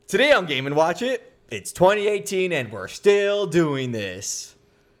Today on Game & Watch It, it's 2018 and we're still doing this.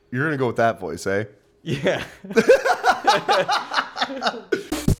 You're going to go with that voice, eh? Yeah.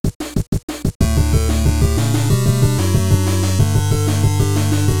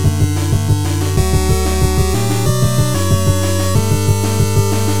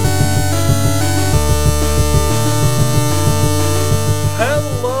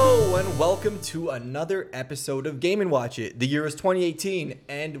 Hello and welcome to another episode of Game & Watch It. The year is 2018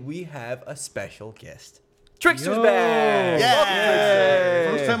 and we have a special guest. Trickster's back!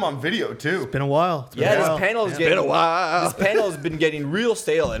 Yeah! First time on video, too. Been a while. This panel is getting been a while. This panel has been getting real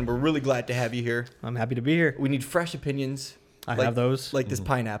stale, and we're really glad to have you here. I'm happy to be here. We need fresh opinions. I have those. like this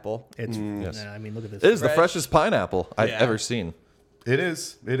pineapple. It's. Yes. I mean, look at this. It is the Fresh. freshest pineapple I've Yeah. ever seen. It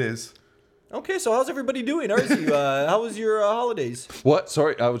is. Okay, so how's everybody doing? Arzi, how was your holidays? What?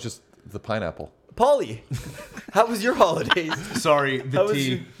 Sorry, I was just the pineapple. Polly, how was your holidays? Sorry, How was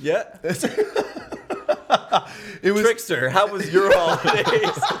you? Yeah. It was Trickster, how was your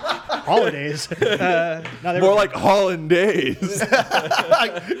holidays? Holidays. Not More like hollandaise.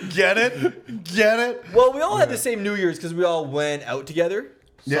 Get it? Well, we all had the same New Year's because we all went out together.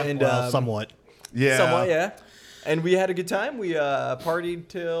 Yeah, and, well, somewhat. Yeah. Somewhat, yeah. And we had a good time. We partied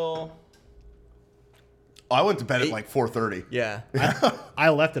till... I went to bed at 8? like 4:30. Yeah, I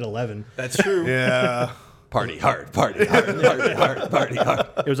left at 11. that's true. Yeah. Party hard, party hard, party hard, party hard.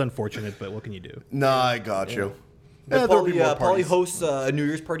 It was unfortunate, but what can you do? Nah, I got you. But there'll be Polly, more Polly parties. hosts a New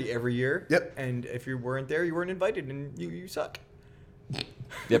Year's party every year. Yep. And if you weren't there, you weren't invited, and you suck.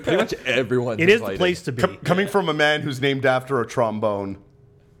 Yeah, pretty much everyone. It is the place to be. Coming from a man who's named after a trombone.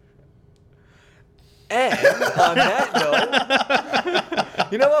 And on that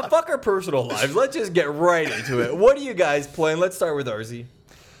note, you know what? Fuck our personal lives. Let's just get right into it. What are you guys playing? Let's start with Arzi.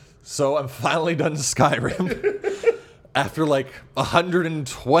 So I'm finally done Skyrim. After like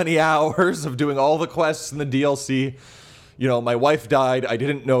 120 hours of doing all the quests in the DLC. You know, my wife died. I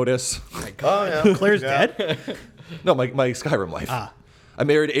didn't notice. Oh, yeah. Claire's Yeah. dead? No, my Skyrim wife. I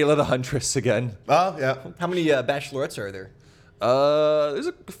married Ayla the Huntress again. Oh, yeah. How many bachelorettes are there? There's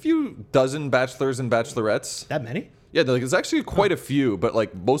a few dozen bachelors and bachelorettes. That many? Yeah, there's actually quite a few, but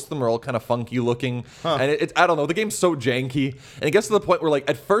like most of them are all kind of funky looking, and it's I don't know. The game's so janky, and it gets to the point where like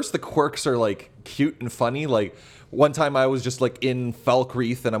at first the quirks are like cute and funny. Like one time I was just like in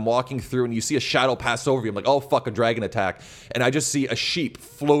Falkreath and I'm walking through, and you see a shadow pass over you. I'm like, oh fuck, a dragon attack, and I just see a sheep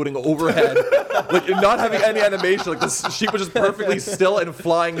floating overhead, like not having any animation. Like the sheep was just perfectly still and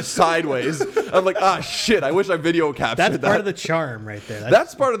flying sideways. I'm like, ah shit, I wish I video captured That's that. part of the charm right there.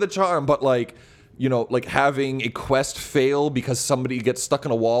 That's part of the charm, but like, you know, like having a quest fail because somebody gets stuck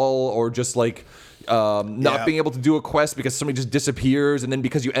in a wall, or just like not being able to do a quest because somebody just disappears, and then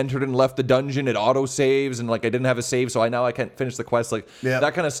because you entered and left the dungeon, it auto saves, and like I didn't have a save, so now I can't finish the quest. Like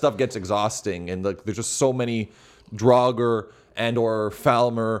that kind of stuff gets exhausting, and like there's just so many Draugr and or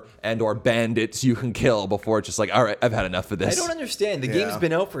Falmer and or bandits you can kill before it's just like, all right, I've had enough of this. I don't understand. The game's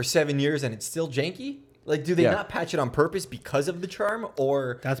been out for 7 years and it's still janky? Like, do they not patch it on purpose because of the charm,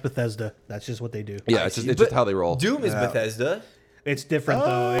 or... That's Bethesda. That's just what they do. Yeah, it's just how they roll. Doom is Bethesda. It's different,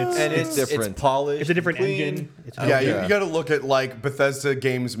 though. And it's different. It's polished. It's a different clean. engine. It's Yeah, you Yeah. got to look at like Bethesda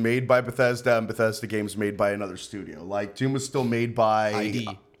games made by Bethesda and Bethesda games made by another studio. Like Doom was still made by ID.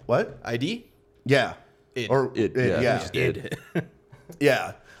 What? ID? Yeah. Id. Or It, yeah. Did.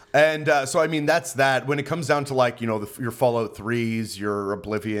 Yeah. And so, I mean, that's that. When it comes down to, like, you know, your Fallout 3s, your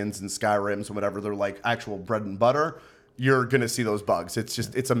Oblivions and Skyrims and whatever, they're like actual bread and butter, you're going to see those bugs.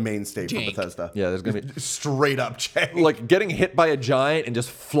 It's a mainstay for Bethesda. Yeah, there's gonna be Straight up jank. like getting hit by a giant and just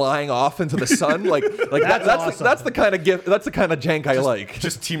flying off into the sun. Like That's awesome. that's the kind of gift. That's the kind of jank I like.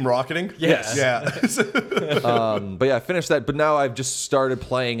 Just team rocketing? Yes. Yeah. But yeah, I finished that. But now I've just started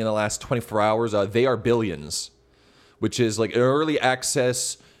playing in the last 24 hours. They Are Billions, which is like an early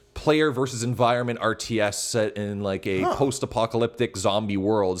access player versus environment RTS set in like a post-apocalyptic zombie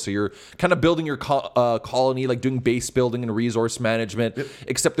world. So you're kind of building your colony, like doing base building and resource management,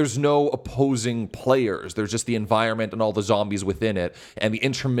 except there's no opposing players. There's just the environment and all the zombies within it, and the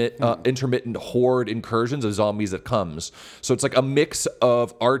intermittent horde incursions of zombies that comes. So it's like a mix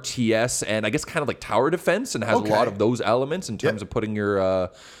of RTS and I guess kind of like tower defense, and has a lot of those elements in terms of putting your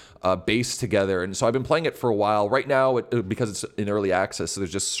base together. And so I've been playing it for a while. Right now, because it's in early access, so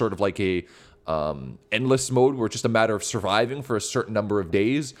there's just sort of like a endless mode where it's just a matter of surviving for a certain number of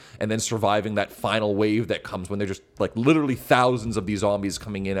days and then surviving that final wave that comes when there's just like literally thousands of these zombies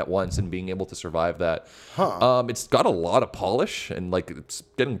coming in at once and being able to survive that. It's got a lot of polish and like it's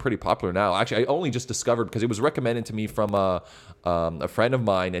getting pretty popular now. Actually, I only just discovered because it was recommended to me from a friend of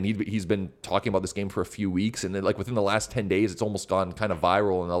mine, and he's been talking about this game for a few weeks, and then like within the last 10 days it's almost gone kind of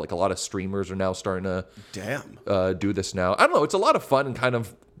viral, and like a lot of streamers are now starting to do this now. I don't know, it's a lot of fun and kind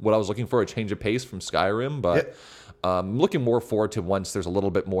of what I was looking for, a change of pace from Skyrim, but I'm looking more forward to once there's a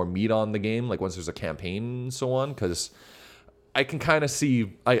little bit more meat on the game, like once there's a campaign and so on, because I can kind of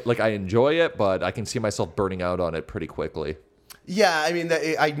see, I enjoy it, but I can see myself burning out on it pretty quickly. Yeah, I mean,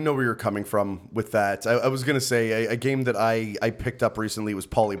 I know where you're coming from with that. I was going to say a game that I picked up recently was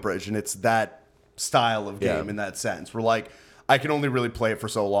Polybridge, and it's that style of game in that sense. Where, like, I can only really play it for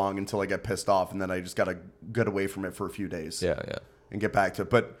so long until I get pissed off, and then I just got to get away from it for a few days. Yeah. And get back to it.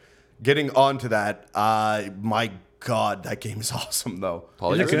 But getting on to that, my God, that game is awesome, though.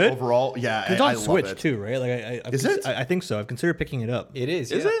 Is it good? Overall, yeah, It's I on Switch love it. too, right? Like, Is it? I think so. I've considered picking it up. It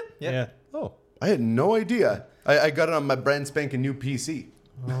is. Is yeah. it? Yeah. Oh. I had no idea. I got it on my brand spanking new PC.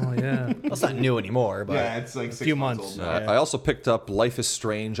 Oh yeah. Well, it's not new anymore, but it's like 6 few months months. old now. Yeah. I also picked up Life is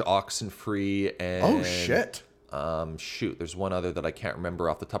Strange, Oxenfree, and Oh, shit. There's one other that I can't remember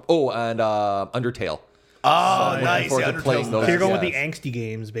off the top. Oh, and Undertale. Oh, looking nice. forward to Undertale's playing those. So you're going with Yes. the angsty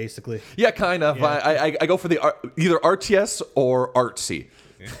games, basically. Yeah, kind of. Yeah. I go for the either RTS or artsy.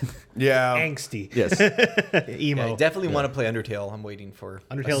 Yeah. Angsty. Yes. Emo. I definitely want to play Undertale. I'm waiting for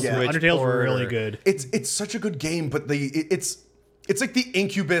Undertale's a Switch Undertale's port really or- good. It's such a good game, but it's like the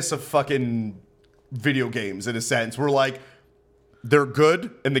incubus of fucking video games in a sense. Where like they're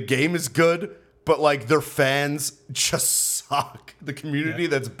good and the game is good, but like their fans just suck. The community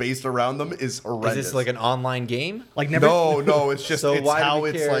that's based around them is Is horrendous. this like an online game? Like never. No, it's just So it's why how do we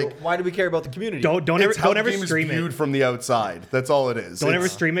it's care? like Why do we care about the community? Don't it's how ever the game stream is viewed it. from the outside. That's all it is. Don't ever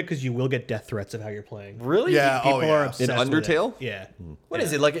It's- stream it because you will get death threats of how you're playing. Really? Yeah. People oh, yeah. are obsessed In with it. Undertale? Yeah. What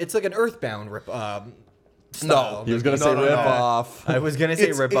is it like? It's like an Earthbound style. He was gonna No, say no, rip no. off. I was gonna say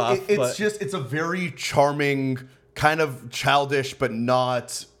It's, rip off, it's but just it's a very charming, kind of childish, but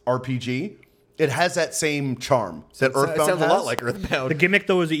not RPG. It has that same charm that it Earthbound sounds has. a lot like The Earthbound. gimmick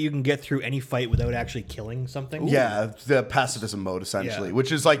though is that you can get through any fight without actually killing something. Yeah, the pacifism mode essentially, Yeah.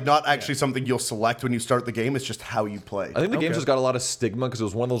 which is like not actually something you'll select when you start the game. It's just how you play. I think the game's just got a lot of stigma because it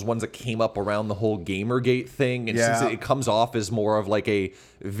was one of those ones that came up around the whole Gamergate thing, and Yeah. since it comes off as more of like a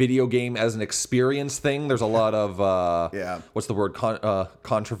video game as an experience thing, there's a lot of what's the word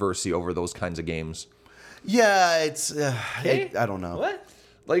controversy over those kinds of games. Yeah, it's I don't know. What?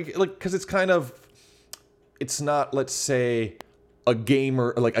 Like because it's kind of, it's not, let's say, a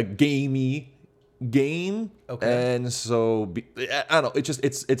gamer, like a gamey game. Okay. And so I don't know,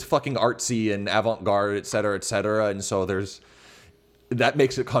 it's fucking artsy and avant-garde, et cetera, and so that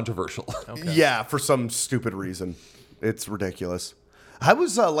makes it controversial. Yeah, for some stupid reason, it's ridiculous. How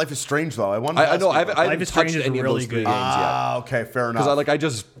was Life is Strange though? I wanted. I know I I haven't Life is touched Strange is any of really those three good. games yet. Okay, fair enough.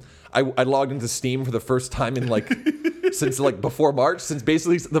 Because I logged into Steam for the first time in like since like before March, since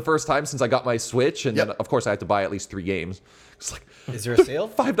basically the first time since I got my Switch, and then Yep. of course I had to buy at least 3 games. It's like Is there a sale?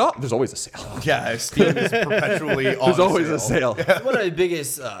 $5. There's always a sale. Yeah, Steam is perpetually on There's always a sale. One of the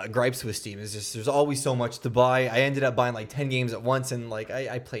biggest gripes with Steam is just there's always so much to buy. I ended up buying like 10 games at once, and like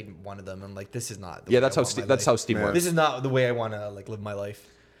I played one of them, and like this is not. The Yeah, way that's I how want my that's life. how Steam works. This is not the way I want to like live my life.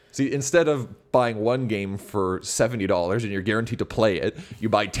 See, instead of buying one game for $70 and you're guaranteed to play it, you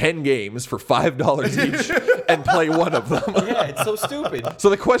buy 10 games for $5 each and play one of them. Yeah, it's so stupid. So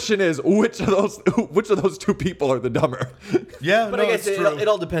the question is, which of those two people are the dumber? Yeah, But no, I guess it's true. it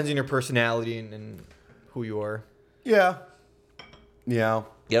all depends on your personality and who you are. Yeah. Yeah, I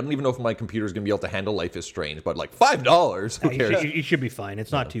don't even know if my computer's gonna be able to handle Life is Strange, but like $5, who cares? You should be fine.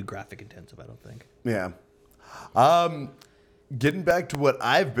 It's not too graphic intensive, I don't think. Yeah. Getting back to what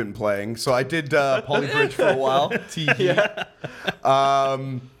I've been playing. So I did Polybridge for a while. TV.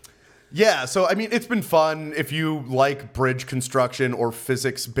 Yeah, so I mean, it's been fun. If you like bridge construction or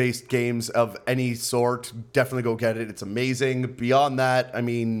physics-based games of any sort, definitely go get it. It's amazing. Beyond that, I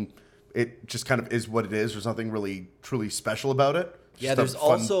mean, it just kind of is what it is. There's nothing really truly special about it. Yeah, Just a there's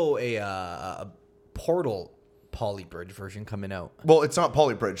fun- also a Portal Polybridge version coming out. Well, it's not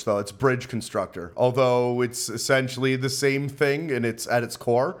Polybridge though. It's Bridge Constructor. Although it's essentially the same thing, and it's at its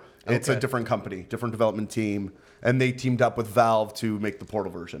core. It's a Okay. different company, different development team, and they teamed up with Valve to make the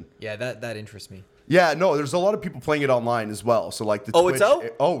Portal version. Yeah, that interests me. Yeah, no, there's a lot of people playing it online as well. So like the Oh, it's Twitch, out?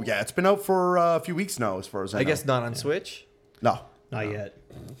 Oh yeah, it's been out for a few weeks now, as far as I know. I guess not on Switch. No. Not yet.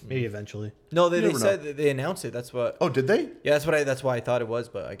 Maybe eventually. No, they never said that they announced it. That's what. Oh, did they? Yeah, that's why I thought it was,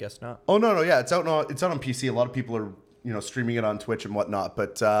 but I guess not. Oh no, yeah, it's out on PC. A lot of people are streaming it on Twitch and whatnot.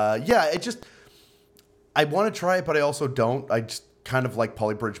 But yeah, I want to try it, but I also don't. I just kind of like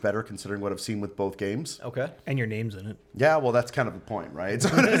Polybridge better, considering what I've seen with both games. Okay. And your name's in it. Yeah, well, that's kind of the point, right?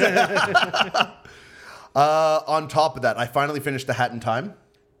 On top of that, I finally finished The Hat in Time.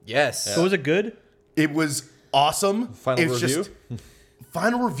 Yes. So was it good? It was awesome. Final review?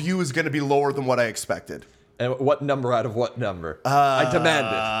 Final review is going to be lower than what I expected. And what number out of what number? I demand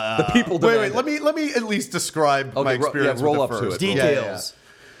it. The people demand Wait, it. let me at least describe my Okay, experience roll with up it to first. it. Yeah, yeah, Details. yeah.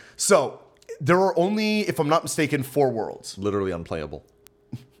 So, there are only, if I'm not mistaken, 4 worlds. Literally unplayable.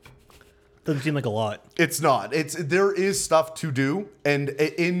 Doesn't seem like a lot. It's not. There is stuff to do, and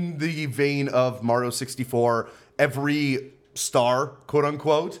in the vein of Mario 64, every star, quote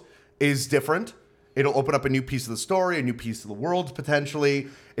unquote, is different. It'll open up a new piece of the story, a new piece of the world potentially.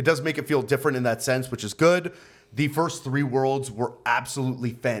 It does make it feel different in that sense, which is good. The first 3 worlds were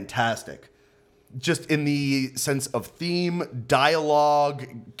absolutely fantastic. Just in the sense of theme, dialogue,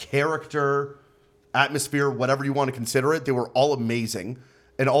 character, atmosphere, whatever you want to consider it, they were all amazing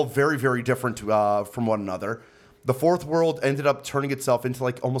and all very, very different from one another. The 4th world ended up turning itself into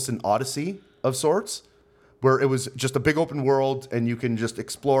like almost an Odyssey of sorts, where it was just a big open world and you can just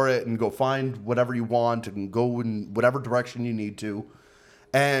explore it and go find whatever you want and go in whatever direction you need to.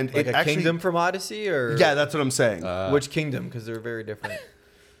 And Like it a actually, kingdom from Odyssey, or yeah, that's what I'm saying. which kingdom? Because they're very different.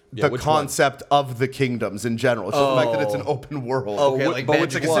 Yeah, The which one? concept of the kingdoms in general. So the fact that it's an open world. Okay, But like but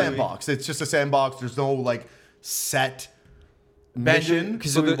it's like a Banjo-Kazooie. sandbox. It's just a sandbox. There's no like set Banjo- mission. Kazooie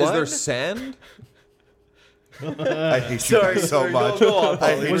So is there one? sand? I hate you Sorry, guys so sorry, much. go on, I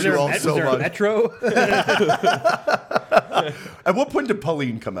Pauline. hate Was you there, all was so there a much. metro? At what point did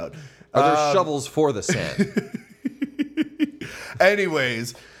Pauline come out? Are there shovels for the sand?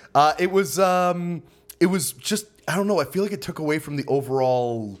 Anyways, it was just, I don't know. I feel like it took away from the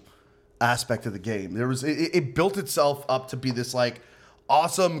overall aspect of the game. It built itself up to be this like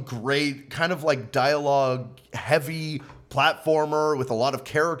awesome, great kind of like dialogue heavy platformer with a lot of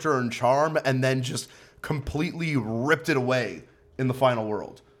character and charm, and then just completely ripped it away in the final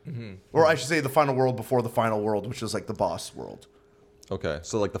world. Or I should say the final world before the final world, which is like the boss world. Okay,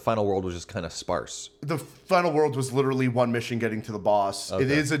 so like the final world was just kind of sparse. The final world was literally one mission getting to the boss. It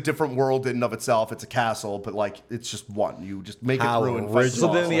Okay. is a different world in and of itself. It's a castle, but like it's just one. You just make How it through and fight original. the So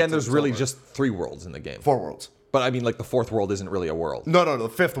boss then in the once end, there's it's really over. just 3 worlds in the game. 4 worlds. But I mean, like the 4th world isn't really a world. No, the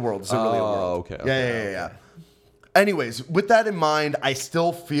 5th world isn't really a world. okay, Yeah. Anyways, with that in mind, I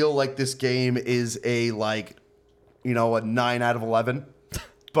still feel like this game is a like, a 9 out of 11.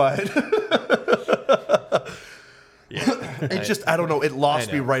 But it just, I don't know. It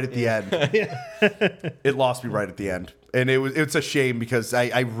lost me right at the end. It lost me right at the end. And it's a shame because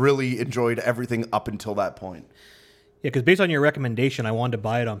I really enjoyed everything up until that point. Yeah, because based on your recommendation, I wanted to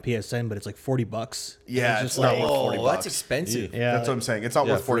buy it on PSN, but it's like $40. Yeah, And it's not worth 40 Oh, bucks. that's expensive. Yeah, That's what I'm saying. It's not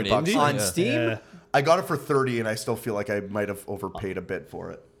Yeah, worth for 40 an bucks. indie? On Yeah. Steam? Yeah. Yeah. I got it for 30 and I still feel like I might have overpaid a bit for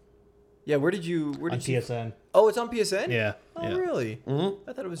it. Where did you? on PSN. Oh, it's on PSN. Yeah. Oh, yeah. really? Mm-hmm.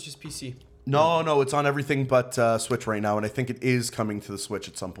 I thought it was just PC. No, it's on everything but Switch right now, and I think it is coming to the Switch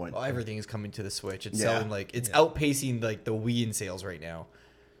at some point. Well, everything is coming to the Switch. It's Yeah. selling like it's outpacing like the Wii in sales right now.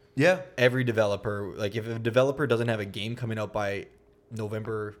 Yeah, Every developer, like if a developer doesn't have a game coming out by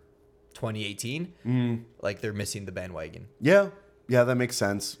November 2018, like they're missing the bandwagon. yeah, that makes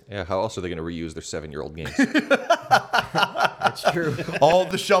sense. Yeah, how else are they going to reuse their 7-year-old games? That's true. All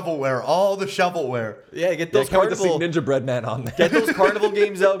the shovelware. Yeah, get Yeah, those can't wait to see carnival. Ninja Bread Man on there. Get those carnival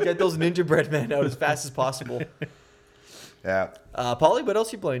games out. Get those Ninja Bread Men out as fast as possible. Yeah. Polly, what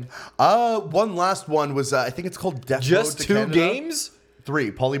else you playing? One last one was I think it's called Death Just Road to 2 Canada. games?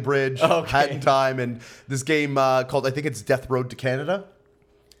 3, Polybridge, Okay. Hat in Time, and this game called, I think it's Death Road to Canada.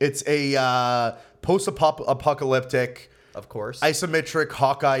 It's a post-apocalyptic, Of course. isometric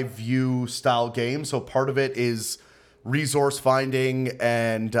Hawkeye view style game. So part of it is resource finding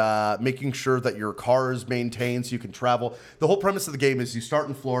and making sure that your car is maintained so you can travel. The whole premise of the game is you start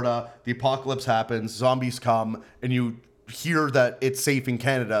in Florida, the apocalypse happens, zombies come, and you hear that it's safe in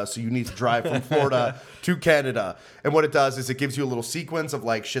Canada, so you need to drive from Florida to Canada. And what it does is it gives you a little sequence of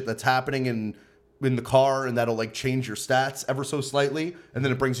like shit that's happening in the car, and that'll like change your stats ever so slightly, and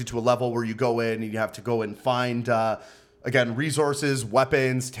then it brings you to a level where you go in and you have to go and find again resources,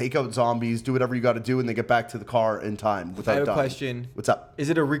 weapons, take out zombies, do whatever you got to do, and then get back to the car in time without I have a dying. question. What's up? Is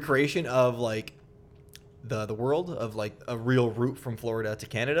it a recreation of like the world of like a real route from Florida to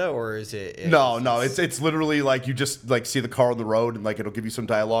Canada, or is it? No, it's literally like you just like see the car on the road and like it'll give you some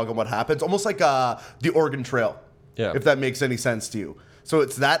dialogue on what happens, almost like the Oregon Trail. Yeah. If that makes any sense to you. So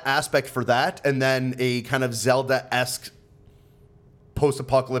it's that aspect for that, and then a kind of Zelda-esque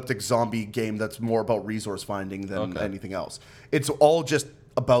post-apocalyptic zombie game that's more about resource finding than anything else. It's all just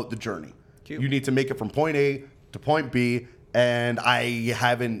about the journey. Cute. You need to make it from point A to point B, and I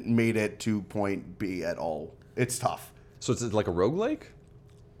haven't made it to point B at all. It's tough. So it's like a roguelike?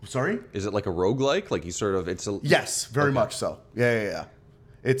 Sorry? Is it like a roguelike? Like you sort of it's a Yes, very much so. Yeah.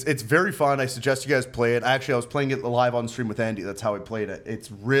 It's very fun. I suggest you guys play it. Actually, I was playing it live on stream with Andy. That's how I played it. It's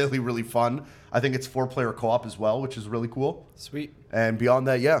really, really fun. I think it's 4-player co-op as well, which is really cool. Sweet. And beyond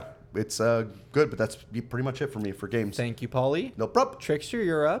that, yeah, it's good. But that's pretty much it for me for games. Thank you, Paulie. No problem. Trickster,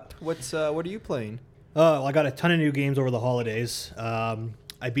 you're up. What are you playing? Well, I got a ton of new games over the holidays.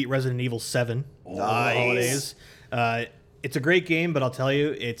 I beat Resident Evil 7 over the holidays. It's a great game, but I'll tell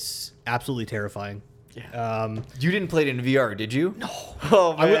you, it's absolutely terrifying. Yeah. You didn't play it in VR, did you? No.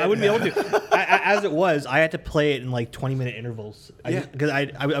 Oh, man. I wouldn't be able to. As it was, I had to play it in like 20-minute intervals. Because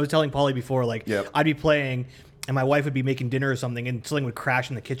I was telling Paulie before, like, I'd be playing, and my wife would be making dinner or something, and something would crash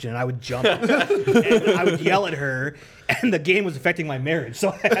in the kitchen, and I would jump, and I would yell at her, and the game was affecting my marriage, so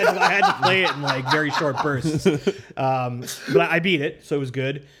I had to play it in like very short bursts. But I beat it, so it was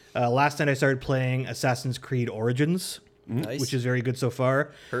good. Last night I started playing Assassin's Creed Origins, which is very good so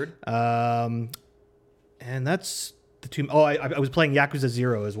far. Heard. And that's the two. Oh, I was playing Yakuza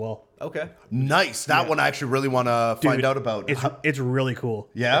 0 as well. Okay. Nice. That one I actually really want to find out about. It's really cool.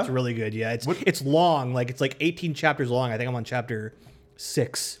 Yeah? It's really good. Yeah. It's long. Like it's like 18 chapters long. I think I'm on chapter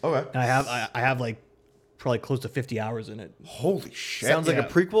 6. Okay. And I have like probably close to 50 hours in it. Holy shit. Sounds like Yeah. a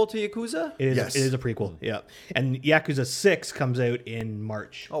prequel to Yakuza? It is. Yes. It is a prequel. Yeah. And Yakuza 6 comes out in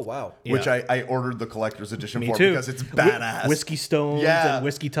March. Oh, wow. Which Yeah. I ordered the collector's edition Me for too. because it's badass. Whiskey stones Yeah. and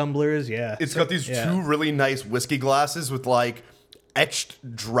whiskey tumblers. Yeah. It's got these two really nice whiskey glasses with like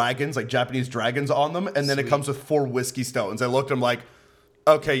etched dragons, like Japanese dragons on them. And then it comes with 4 whiskey stones. I looked at them like,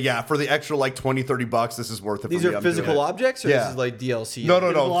 okay, yeah, for the extra like $20-$30, this is worth it. These for me. are I'm doing physical it. objects, or Yeah. this is like DLC?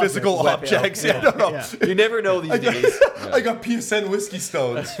 No. Physical objects. objects. Yeah, no. Yeah. You never know these days. I got PSN whiskey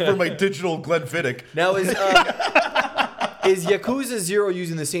stones for my digital Glenfiddich. Now, is Yakuza 0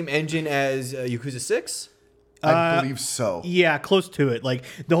 using the same engine as Yakuza 6? I believe so. Yeah, close to it. Like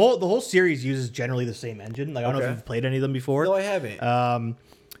the whole series uses generally the same engine. Like I don't know if Okay. you've played any of them before. No, I haven't.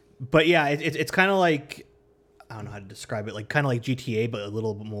 But yeah, it's kind of like, I don't know how to describe it. Like kind of like GTA, but a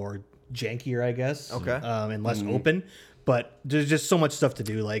little bit more jankier, I guess. Okay. And less open. But there's just so much stuff to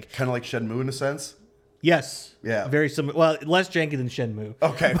do. Like Kind of like Shenmue in a sense. yes, Yeah. very similar. Well, less janky than Shenmue.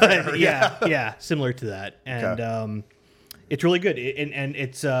 Okay, but fair, yeah, similar to that. And Okay. it's really good. And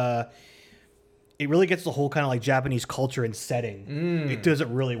it's it really gets the whole kind of like Japanese culture and setting. It does it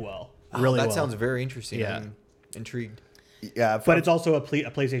really well. Really that well. sounds very interesting. Yeah. I'm intrigued. Yeah, But it's also a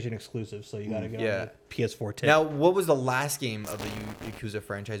PlayStation exclusive, so you gotta go Yeah. on the PS4 tip. Now, what was the last game of the Yakuza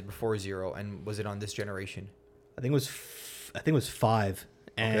franchise before 0, and was it on this generation? I think it was 5,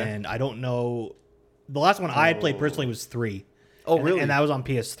 and I don't know. The last one I had played personally was 3. Oh, And- really? And that was on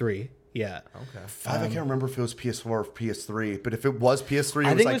PS3. Yeah. Okay. 5. I can't remember if it was PS4 or PS3, but if it was PS3,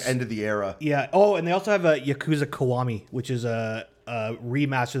 I it was think like it was- end of the era. Yeah. Oh, and they also have a Yakuza Kiwami, which is a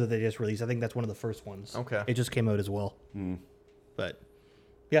remaster that they just released. I think that's one of the first ones. Okay. It just came out as well. But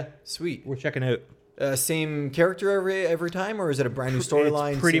yeah, Sweet. we're checking out. Same character every time, or is it a brand new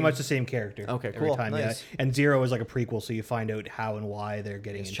storyline? It's pretty Same- much the same character. Okay, every cool. time, Nice. yeah. And 0 is like a prequel, so you find out how and why they're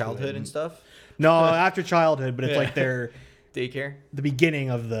getting It's into childhood it. and stuff. No, after childhood, but it's Yeah. like their Daycare. the beginning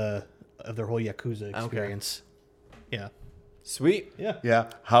of their whole Yakuza experience. Yeah. Sweet. Yeah.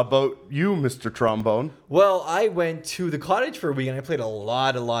 Yeah. How about you, Mr. Trombone? Well, I went to the cottage for a week and I played a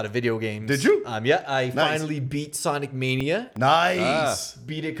lot of video games. Did you? Yeah, I finally beat Sonic Mania. Nice.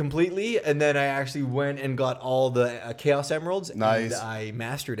 Beat it completely, and then I actually went and got all the Chaos Emeralds. Nice. And I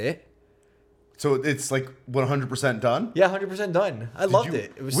mastered it. So it's like 100% done? Yeah, 100% done. I loved you-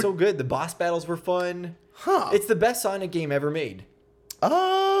 it. It was so good. The boss battles were fun. Huh. It's the best Sonic game ever made.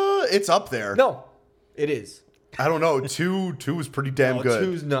 It's up there. No, it is. I don't know. Two was pretty damn No, good.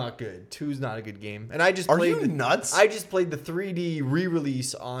 2's not good. 2's not a good game. And I just Are played you nuts? I just played the 3D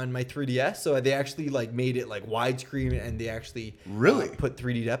re-release on my 3DS, so they actually like made it like widescreen, and they actually Really? put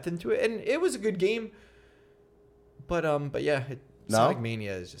 3D depth into it, and it was a good game. But yeah, No? Sonic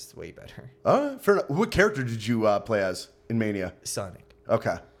Mania is just way better. Fair enough. What character did you play as in Mania? Sonic.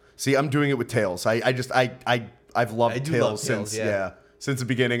 Okay. See, I'm doing it with Tails. I've loved I do Tails love since Tails, yeah. since the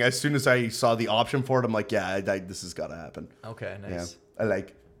beginning. As soon as I saw the option for it, I'm like, this has got to happen. Okay, Yeah, nice. I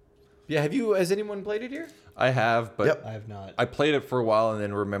like. Yeah, has anyone played it here? I have, but Yep. I have not. I played it for a while and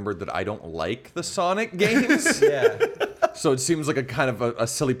then remembered that I don't like the Sonic games. Yeah. So it seems like a kind of a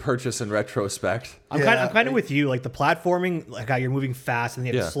silly purchase in retrospect. I'm Yeah. kind of with you. Like the platforming, like how you're moving fast and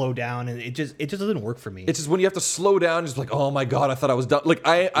then you have Yeah. to slow down, and it just doesn't work for me. It's just when you have to slow down, just like, oh my god, I thought I was done. Like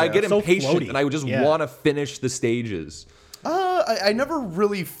I get So impatient floaty. and I would just Yeah. want to finish the stages. I never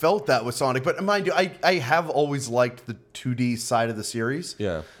really felt that with Sonic, but mind you, I have always liked the 2D side of the series.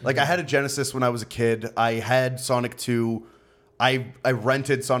 Yeah. Like I had a Genesis when I was a kid. I had Sonic 2. I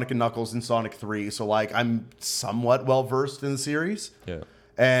rented Sonic and Knuckles and Sonic 3, so like I'm somewhat well versed in the series. Yeah.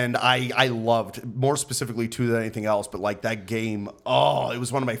 And I loved, more specifically 2 than anything else, but like that game, it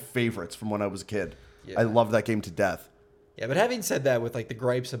was one of my favorites from when I was a kid. Yeah. I loved that game to death. Yeah, but having said that, with like the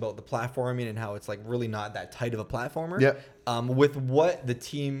gripes about the platforming and how it's like really not that tight of a platformer, Yeah. with what the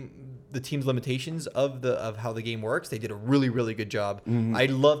team's limitations of how the game works, they did a really good job. I'd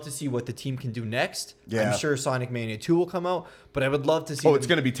love to see what the team can do next. Yeah. I'm sure Sonic Mania 2 will come out, but I would love to see. Oh, it's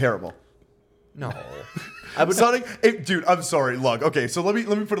going to be terrible. No, I would Sonic, dude, I'm sorry. Look, okay, so let me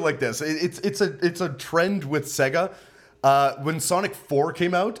put it like this. It's a trend with Sega. When Sonic 4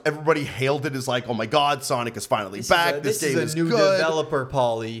 came out, everybody hailed it as like, oh my god, Sonic is finally back. This game is is a new good. developer,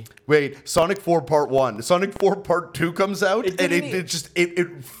 Paulie. Wait, Sonic 4 Part 1. Sonic 4 Part 2 comes out, It and didn't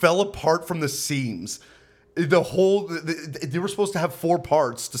it fell apart from the seams. The whole they were supposed to have 4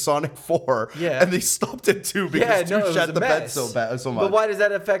 parts to Sonic 4, Yeah. and they stopped at 2 because 2 it was shut a the bed mess. so much. But why does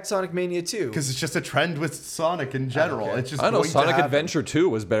that affect Sonic Mania 2? Because it's just a trend with Sonic in general. Okay. It's just I don't know. going to Sonic happen. Adventure 2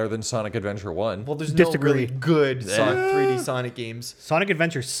 was better than Sonic Adventure 1. Well, there's Disagree. no really good Sonic 3D Sonic games. Sonic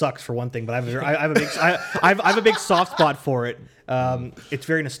Adventure sucks for one thing, but I have a big soft spot for it. It's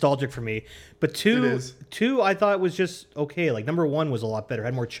very nostalgic for me. But It two is. I thought was just okay. Like number 1 was a lot better,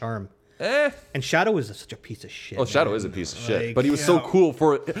 had more charm. And Shadow was such a piece of shit. Oh, Shadow man. is a piece of shit, Like, but he was so cool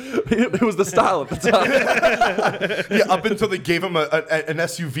for it. It was the style at the time. Yeah, up until they gave him an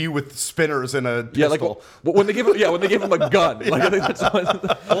SUV with spinners and a Yeah, like pistol. when they gave him a gun. Like I think that's when, Well,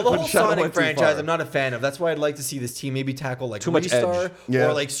 the when whole Shadow Sonic went too franchise, far. I'm not a fan of. That's why I'd like to see this team maybe tackle like Too much Ristar edge. Yeah.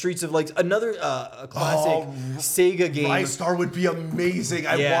 or like Streets of like another classic Sega game. Ristar would be amazing.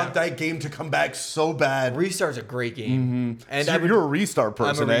 I Yeah. want that game to come back so bad. Ristar's a great game, and So I would, you're a Ristar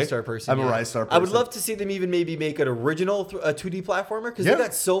person, I'm a eh? Ristar person. I'm a yeah. Ristar person. I would love to see them even maybe make an original 2D platformer because Yeah. they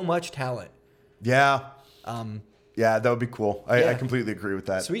got so much talent. Yeah. Yeah, that would be cool. I Yeah. completely agree with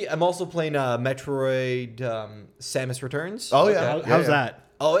that. Sweet. I'm also playing Metroid Samus Returns. Oh, yeah. How's that?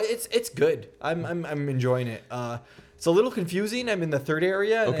 Oh, it's good. I'm enjoying it. It's a little confusing. I'm in the 3rd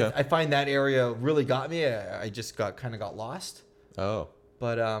area, and Okay. I find that area really got me. I just got lost. Oh,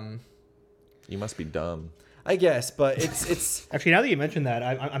 But you must be dumb. I guess. But it's Actually, now that you mentioned that,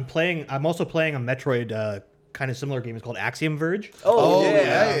 I'm also playing a Metroid kind of similar game. It's called Axiom Verge. Oh,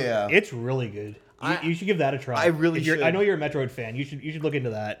 yeah. It's really good. You should give that a try. I really If you're- should. I know you're a Metroid fan. You should look into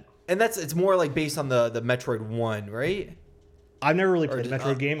that. and it's more like based on the Metroid 1, right? I've never really played a did-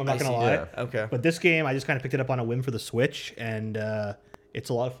 Metroid game. I'm I not gonna see. lie. Yeah. Okay. But this game, I just kind of picked it up on a whim for the Switch, and it's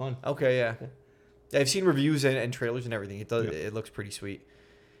a lot of fun. Okay, yeah. I've seen reviews and trailers and everything. It looks pretty sweet.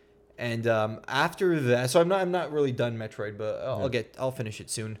 And after that, so I'm not really done Metroid, but I'll finish it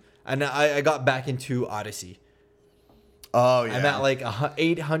soon. And I got back into Odyssey. Oh, yeah. I'm at like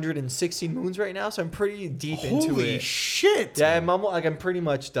 816 moons right now, so I'm pretty deep into Holy it. shit. Yeah, I'm pretty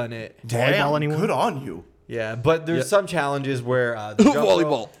much done it. Volleyball, Damn, anyone? good on you. Yeah, but there's Yeah. some challenges where the jump Volleyball.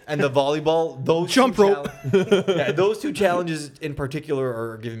 rope and the volleyball, those Jump two rope. yeah, those two challenges in particular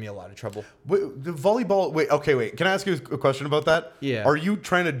are giving me a lot of trouble. Wait, the volleyball. Wait. Can I ask you a question about that? Yeah. Are you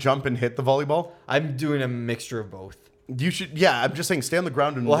trying to jump and hit the volleyball? I'm doing a mixture of both. You should. Yeah, I'm just saying, stay on the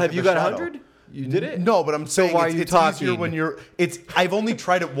ground and. Well, look have at you the got shadow. 100? You did it? No, but I'm saying why are it's, you it's easier talking? when you're. I've only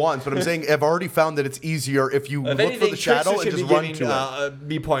tried it once, but I'm saying I've already found that it's easier if you If look anything, for the shadow Trickster and should just be run giving to it.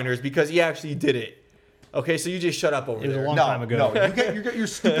 me pointers because he actually did it. Okay, so you just shut up over It was a there. long No, time ago. no, you get your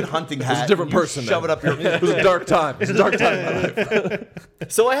stupid hunting hat. a different and you person Shove then. it up your. It was a dark time. It was a dark time in my life.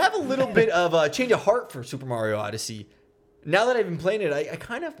 So I have a little bit of a change of heart for Super Mario Odyssey. Now that I've been playing it, I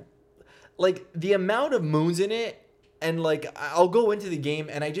kind of like the amount of moons in it, and like I'll go into the game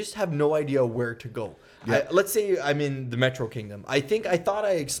and I just have no idea where to go. Yeah. Let's say I'm in the Metro Kingdom. I thought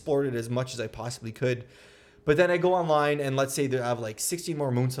I explored it as much as I possibly could. But then I go online and let's say that I have like 16 more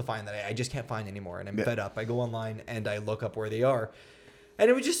moons to find that I just can't find anymore, and I'm fed up. I go online and I look up where they are.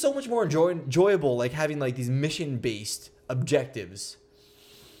 And it was just so much more enjoyable, like having like these mission-based objectives.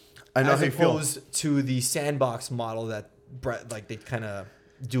 I know as how you feel. opposed to the sandbox model that they kind of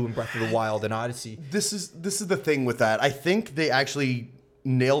do in Breath of the Wild and Odyssey. This is the thing with that. I think they actually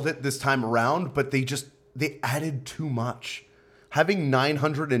nailed it this time around, but they added too much. Having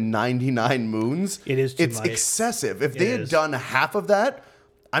 999 moons, It is too it's much. excessive. If It they had is. done half of that,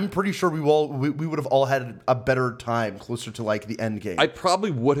 I'm pretty sure we would have all had a better time closer to like the end game. I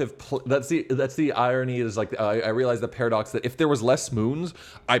probably would have. That's the irony is like I realize the paradox that if there was less moons,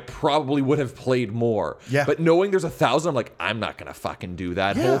 I probably would have played more. Yeah. But knowing there's 1,000, I'm like, I'm not gonna fucking do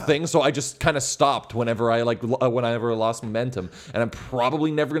that whole thing. So I just kind of stopped whenever I lost momentum, and I'm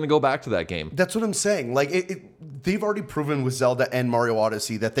probably never gonna go back to that game. That's what I'm saying. Like they've already proven with Zelda and Mario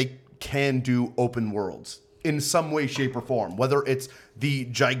Odyssey that they can do open worlds in some way, shape, or form. Whether it's the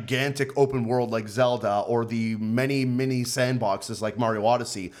gigantic open world like Zelda or the many mini sandboxes like Mario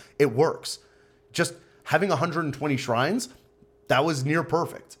Odyssey, it works. Just having 120 shrines, that was near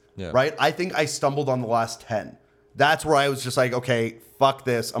perfect, right? I think I stumbled on the last 10. That's where I was just like, okay, fuck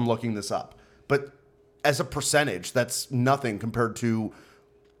this, I'm looking this up. But as a percentage, that's nothing compared to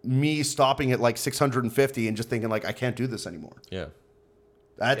me stopping at like 650 and just thinking like, I can't do this anymore. Yeah.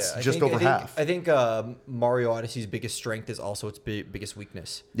 That's Yeah, over half. I think Mario Odyssey's biggest strength is also its biggest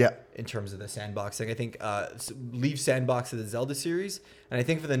weakness. Yeah. In terms of the sandboxing, I think leave sandbox to the Zelda series, and I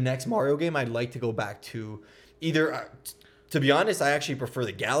think for the next Mario game, I'd like to go back to either. To be honest, I actually prefer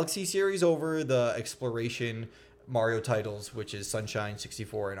the Galaxy series over the exploration Mario titles, which is Sunshine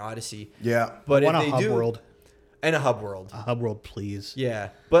 64 and Odyssey. Yeah. But I if want a they hub do, world. and a hub world. A hub world, please. Yeah,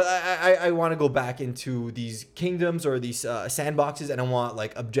 but I want to go back into these kingdoms or these sandboxes, and I want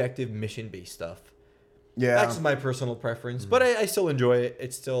like objective mission based stuff. Yeah. That's my personal preference, but I still enjoy it.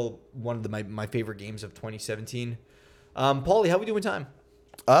 It's still one of my favorite games of 2017. Paulie, how we doing time?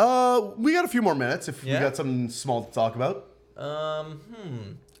 We got a few more minutes if we Yeah? got something small to talk about.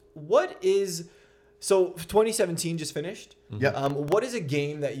 What is so 2017 just finished? Yeah. What is a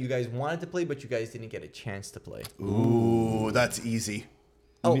game that you guys wanted to play but you guys didn't get a chance to play? Ooh, that's easy.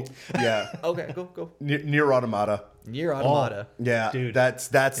 Oh. Yeah. Okay, go. Near Automata. Nier Automata. Yeah, Dude. that's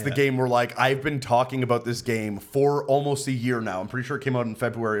the game where like I've been talking about this game for almost a year now. I'm pretty sure it came out in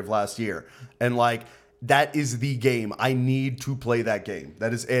February of last year. And like that is the game. I need to play that game.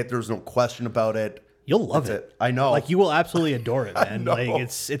 That is it. There's no question about it. You'll love That's it. I know. Like you will absolutely adore it, man. know. Like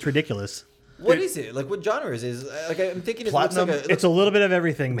it's ridiculous. What is it? Like what genre is it? Like I'm thinking it Platinum. looks like It's a little bit of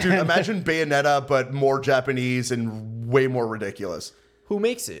everything, man. Dude, imagine Bayonetta, but more Japanese and way more ridiculous. who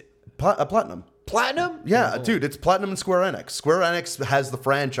makes it? Platinum. Platinum? Yeah, Oh. dude, it's Platinum and Square Enix. Square Enix has the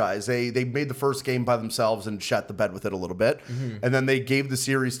franchise. They made the first game by themselves and shat the bed with it a little bit. And then they gave the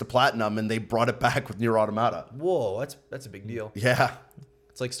series to Platinum and they brought it back with Nier Automata. Whoa, that's a big deal. Yeah.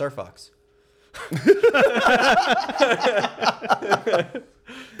 It's like Star Fox.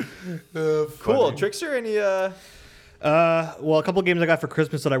 Cool. Trickster, any Well, a couple of games I got for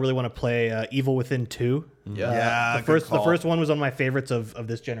Christmas that I really want to play. Evil Within 2. Yeah, The first one was one of my favorites of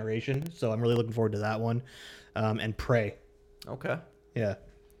this generation, so I'm really looking forward to that one. And Prey. Okay. Yeah.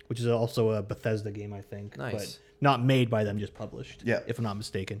 Which is also a Bethesda game, I think. Nice. But not made by them, just published. Yeah. If I'm not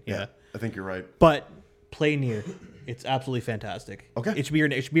mistaken. Yeah, I think you're right. But play Nier. It's absolutely fantastic. Okay. It should be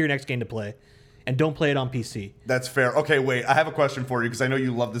your next game to play. And don't play it on PC. That's fair. Okay, wait, I have a question for you because I know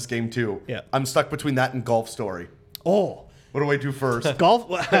you love this game too. Yeah. I'm stuck between that and Golf Story. Oh. What do I do first? Golf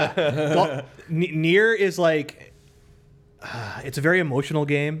Nier is like it's a very emotional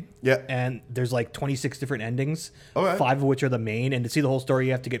game. Yeah. And there's like 26 different endings. Okay. 5 of which are the main. And to see the whole story,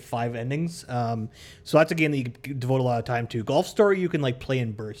 you have to get 5 endings. So that's a game that you can devote a lot of time to. Golf Story, you can like play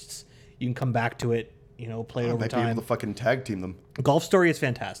in bursts. You can come back to it, play it over Might be able time. to fucking tag team them. Golf Story is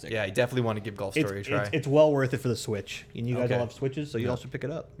fantastic. Yeah, I definitely want to give Golf Story a try. It's well worth it for the Switch. And you guys Okay. all have Switches, so you all should pick it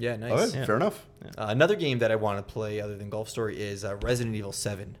up. Yeah, nice. All right, fair enough. Another game that I want to play other than Golf Story is Resident Evil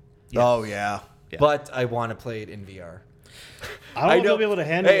 7. Oh yeah. But I want to play it in VR. I don't know if you'll be able to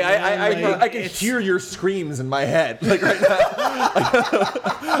handle Hey, it. man. I can hear your screams in my head. Like right now.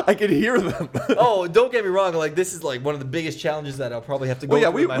 I can hear them. Oh, don't get me wrong. Like this is like one of the biggest challenges that I'll probably have to go Well,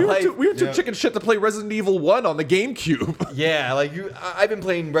 yeah, through in my we life. were too chicken shit to play Resident Evil 1 on the GameCube. Yeah, like I've been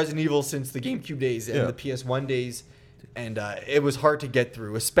playing Resident Evil since the GameCube days and Yeah. the PS1 days, and it was hard to get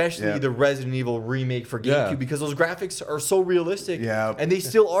through, especially Yeah. the Resident Evil remake for GameCube Yeah. because those graphics are so realistic. Yeah. and they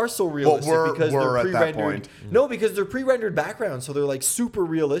still are so realistic because we're they're at that pre-rendered. point. No, because they're pre-rendered backgrounds, so they're like super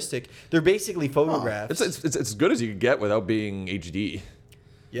realistic. They're basically photographs. It's as good as you can get without being HD.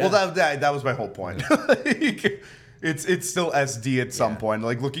 Yeah. Well, that was my whole point. It's still SD at some point.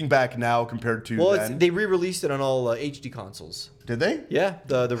 Like looking back now compared to then. they re-released it on all HD consoles. Did they? Yeah,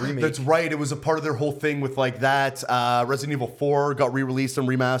 the remake. That's right. It was a part of their whole thing with like that. Resident Evil 4 got re-released and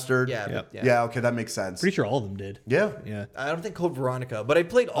remastered. Yeah. Yeah. Okay, that makes sense. Pretty sure all of them did. Yeah. Yeah. I don't think Code Veronica, but I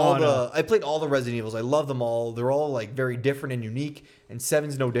played all no. I played all the Resident Evils. I love them all. They're all like very different and unique, and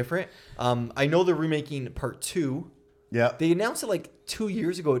 7's no different. I know they're remaking Part 2. Yeah. They announced it like 2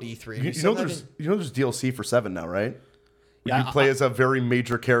 years ago at E3. and we You still know haven't- there's DLC for 7 now, right? where you play as a very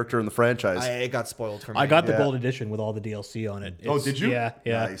major character in the franchise. It got spoiled for me. I got the Yeah. gold edition with all the DLC on it. Oh, did you? Yeah,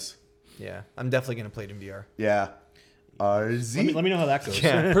 yeah. Nice. Yeah, I'm definitely gonna play it in VR. Yeah. Let me know how that goes.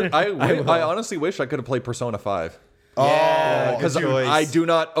 I honestly wish I could have played Persona 5. Yeah, Because good choice. I do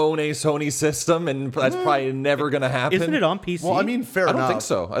not own a Sony system, and that's probably never going to happen. Isn't it on PC? Well, I mean, fair I enough. don't think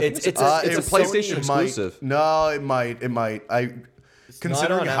so. I think It's it's a a PlayStation Sony Might- exclusive. No, it might. It might.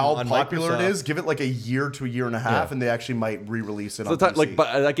 Considering on- how on popular it Microsoft. is, give it like a year to a year and a half, Yeah. and they actually might re-release it So on the time, PC. like,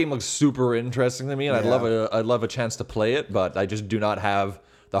 but that game looks super interesting to me, and Yeah. I'd love a chance to play it, but I just do not have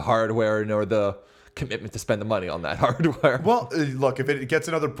the hardware nor the commitment to spend the money on that hardware. Well, look, if it gets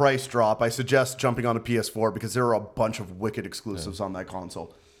another price drop, I suggest jumping on a PS4 because there are a bunch of wicked exclusives on that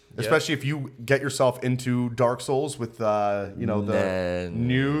console. Especially if you get yourself into Dark Souls with, the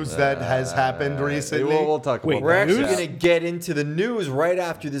news that has happened recently. We'll talk Wait, about We're that. actually News? going to get into the news right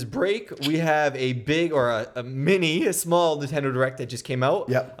after this break. We have a big or a small Nintendo Direct that just came out.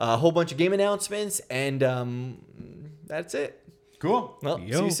 Yep. A whole bunch of game announcements, and that's it. Cool. Well, see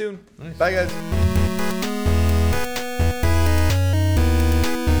Yo. you soon. Bye, guys.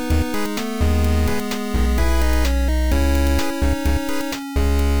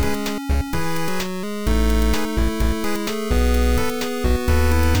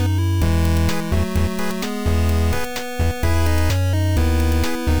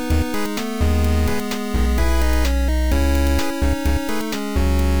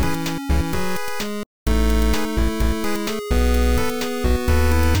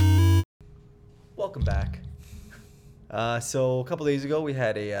 Welcome back. So a couple days ago, we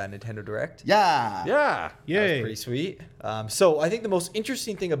had a Nintendo Direct. Yeah. Yeah. That was Yay. pretty sweet. So I think the most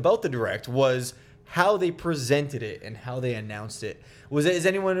interesting thing about the Direct was how they presented it and how they announced it. Is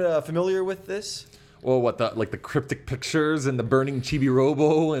anyone familiar with this? Well, what the cryptic pictures and the burning Chibi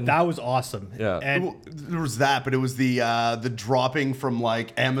Robo and That was awesome. Yeah. And Well, there was that, but it was the dropping from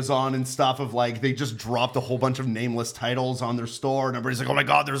like Amazon and stuff of like they just dropped a whole bunch of nameless titles on their store, and everybody's like, "Oh my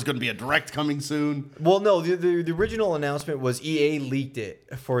god, there's going to be a Direct coming soon." Well, no. The original announcement was EA leaked it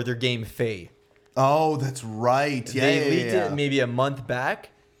for their game Faye. Oh, that's right. Yeah, They yeah, leaked yeah. it maybe a month back,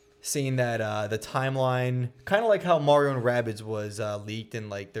 saying that the timeline, kind of like how Mario and Rabbids was leaked in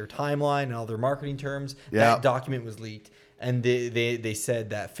like their timeline and all their marketing terms. Yeah. That document was leaked, and they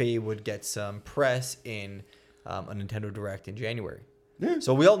said that Faye would get some press in a Nintendo Direct in January. Yeah.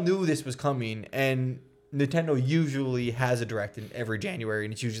 So we all knew this was coming, and Nintendo usually has a Direct in every January,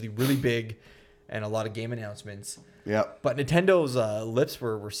 and it's usually really big and a lot of game announcements. Yeah. But Nintendo's lips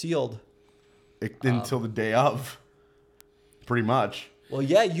were sealed. Until the day of, pretty much. Well,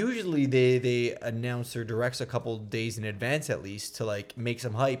 yeah, usually they announce their directs a couple days in advance at least to like make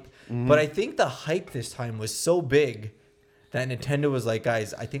some hype. But I think the hype this time was so big that Nintendo was like,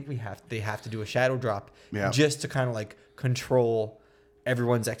 guys, I think they have to do a shadow drop just to kind of like control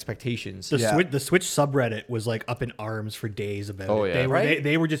everyone's expectations. the Switch subreddit was like up in arms for days about Oh, it. yeah. They were, Right?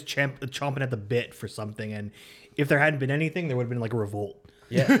 they were just chomping at the bit for something, and if there hadn't been anything, there would have been like a revolt.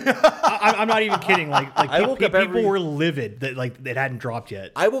 Yeah. I'm not even kidding. Like I woke up people every- were livid that like it hadn't dropped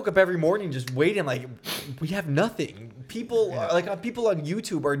yet. I woke up every morning just waiting, like, we have nothing. People people on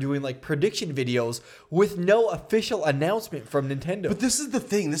YouTube are doing like prediction videos with no official announcement from Nintendo. But this is the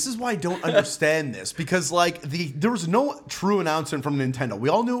thing. This is why I don't understand this because like there was no true announcement from Nintendo. We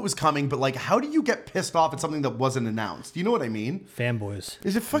all knew it was coming, but like, how do you get pissed off at something that wasn't announced? You know what I mean? Fanboys.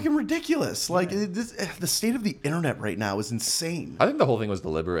 Is it fucking ridiculous? Like the state of the internet right now is insane. I think the whole thing was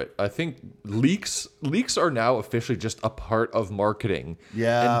deliberate. I think leaks are now officially just a part of marketing.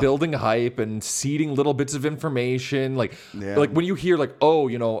 Yeah. And building hype and seeding little bits of information. Like Yeah. like when you hear like, oh,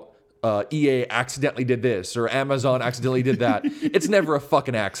 EA accidentally did this or Amazon accidentally did that. It's never a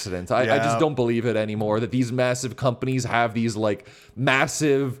fucking accident. I Yeah. just don't believe it anymore that these massive companies have these like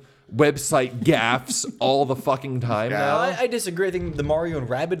massive website gaffes all the fucking time Yeah. now. I disagree. I think the Mario and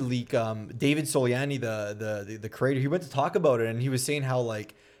Rabbids leak, David Soliani, the creator, he went to talk about it, and he was saying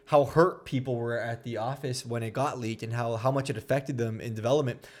how hurt people were at the office when it got leaked and how much it affected them in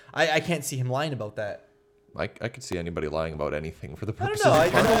development. I can't see him lying about that. I could see anybody lying about anything for the I purposes don't know.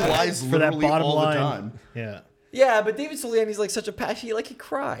 of Nintendo lies For that literally bottom all line. the time. Yeah. Yeah, but David Soliani's like such a passion. He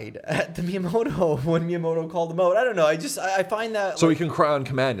cried at the Miyamoto when Miyamoto called him out. I don't know. I find that. So he can cry on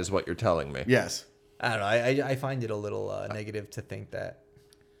command is what you're telling me. Yes. I don't know. I find it a little negative to think that.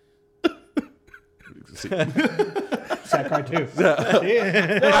 Sad card too.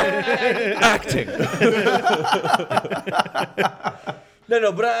 Acting.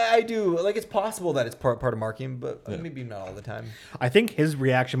 No, but I do like. It's possible that it's part of marketing, but maybe not all the time. I think his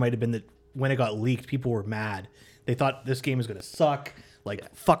reaction might have been that when it got leaked, people were mad. They thought this game was going to suck.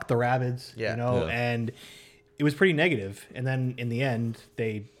 Like, fuck the Rabbids, Yeah. you know? Yeah. And it was pretty negative, and then in the end,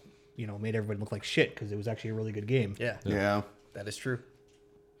 they, made everybody look like shit because it was actually a really good game. Yeah. That is true.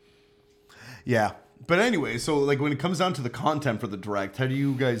 Yeah. But anyway, so like when it comes down to the content for the Direct, how do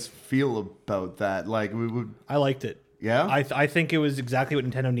you guys feel about that? Like, I liked it. Yeah? I think it was exactly what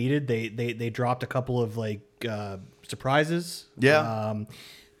Nintendo needed. They dropped a couple of surprises. Yeah.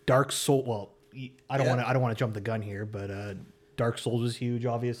 Dark Soul. Well, I don't want to jump the gun here, but Dark Souls was huge,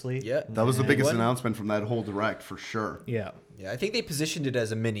 obviously. Yeah. That was the biggest One- announcement from that whole Direct for sure. Yeah. Yeah, I think they positioned it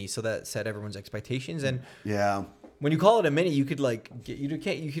as a mini, so that set everyone's expectations. And Yeah. when you call it a mini, you could you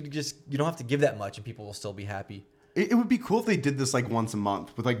don't have to give that much, and people will still be happy. It would be cool if they did this like once a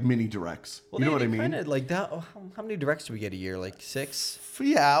month with like mini directs. Well, you know they- what I they mean? Kinda like that. Oh, how many directs do we get a year? Like 6?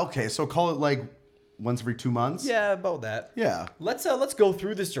 Yeah, okay. So call it like once every 2 months. Yeah, about that. Yeah. Let's go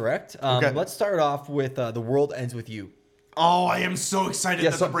through this direct. Okay. Let's start off with The World Ends With You. Oh, I am so excited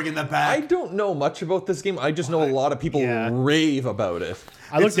that so they're bringing that I back. don't know much about this game. I just know a lot of people Yeah. rave about it.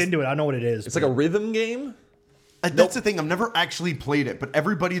 I looked into it. I know what it is. It's like a rhythm game. That's the thing. I've never actually played it, but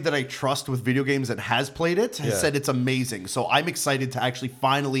everybody that I trust with video games that has played it has Yeah. said it's amazing. So I'm excited to actually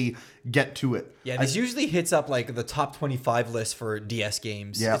finally get to it. Yeah, this usually hits up like the top 25 list for DS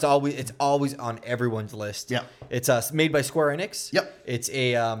games. Yeah. It's always on everyone's list. Yeah. It's made by Square Enix. Yep. It's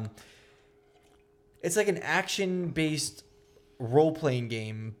it's like an action-based role-playing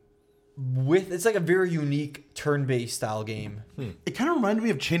game it's like a very unique turn-based style game. It kind of reminded me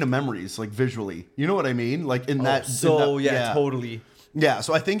of Chain of Memories, like visually. You know what I mean? Like in that. Totally. Yeah,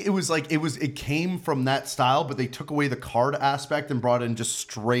 so I think it came from that style, but they took away the card aspect and brought in just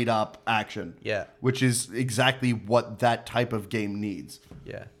straight up action. Yeah. Which is exactly what that type of game needs.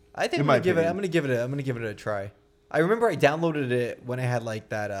 Yeah. I think In I'm my gonna give it a try. I remember I downloaded it when I had like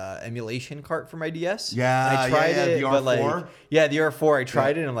that emulation cart for my DS. Yeah, and I tried yeah, it, the but R4? the R4. I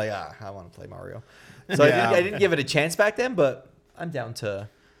tried it and I'm like, I want to play Mario. So Yeah. I didn't give it a chance back then, but I'm down to.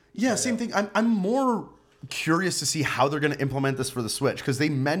 Yeah, same thing. I'm more curious to see how they're going to implement this for the Switch because they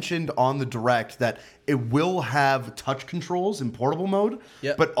mentioned on the Direct that it will have touch controls in portable mode,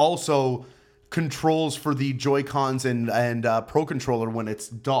 Yep. but also controls for the Joy-Cons and Pro Controller when it's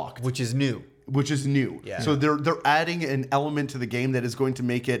docked. Which is new. Which is new. Yeah. So they're adding an element to the game that is going to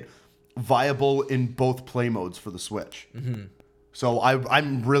make it viable in both play modes for the Switch. Mm-hmm. So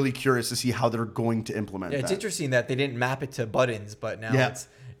I'm really curious to see how they're going to implement Yeah, that. it's interesting that they didn't map it to buttons, but now Yeah.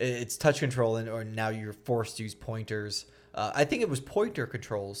 it's touch control or now you're forced to use pointers. I think it was pointer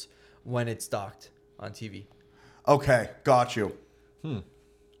controls when it's docked on TV. Okay, got you. So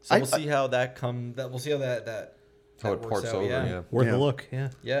we'll see how that we'll see how that How it works ports out, over. yeah. Yeah. worth Yeah. a look. Yeah.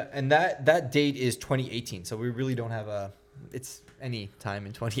 Yeah, and that date is 2018, so we really don't have it's any time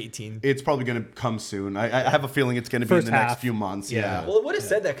in 2018. It's probably going to come soon. I have a feeling it's going to be in First the next half. few months. Yeah. Yeah. Well, it would have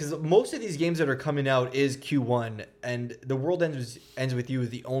said that because most of these games that are coming out is Q1, and The World Ends With You is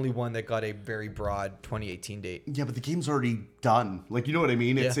the only one that got a very broad 2018 date. Yeah, but the game's already done. Like, you know what I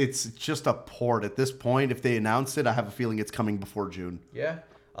mean? Yeah. It's just a port at this point. If they announced it, I have a feeling it's coming before June. Yeah.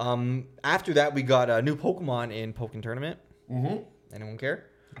 After that, we got a new Pokemon in Pokken Tournament. Mm-hmm. Anyone care?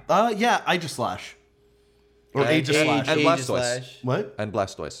 Yeah, Aegislash. Or Aegislash. And Blastoise. Slash. What? And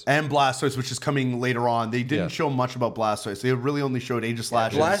Blastoise. And Blastoise, which is coming later on. They didn't Yeah. show much about Blastoise. They really only showed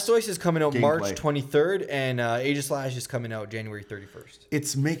Aegislash. Blastoise is coming out March gameplay. 23rd, and Aegislash is coming out January 31st.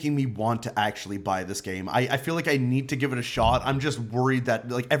 It's making me want to actually buy this game. I feel like I need to give it a shot. I'm just worried that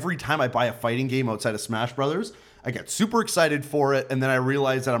like every time I buy a fighting game outside of Smash Brothers, I get super excited for it, and then I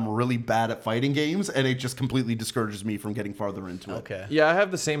realize that I'm really bad at fighting games, and it just completely discourages me from getting farther into it. Okay. Yeah, I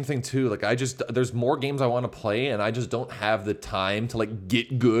have the same thing too. Like there's more games I want to play, and I just don't have the time to like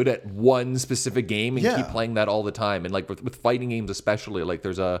get good at one specific game and Yeah. keep playing that all the time. And like with fighting games especially, like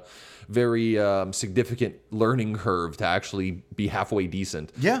there's a very significant learning curve to actually be halfway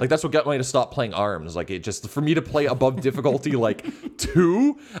decent. Yeah. Like that's what got me to stop playing ARMS. Like it just for me to play above difficulty like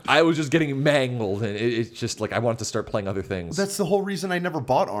 2, I was just getting mangled, and it's just like I wanted to start playing other things. That's the whole reason I never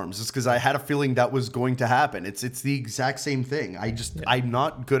bought ARMS, is because I had a feeling that was going to happen. It's the exact same thing. I'm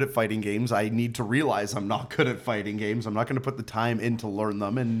not good at fighting games. I need to realize I'm not good at fighting games. I'm not going to put the time in to learn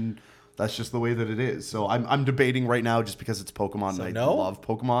them, and that's just the way that it is. So I'm debating right now just because it's Pokemon and I no? love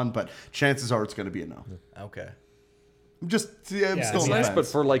Pokemon, but chances are it's going to be a no. Okay. I'm just I'm Yeah, still it's on the Nice, fence. but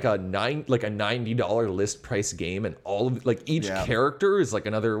for like a $90 list price game, and all of like each Yeah. character is like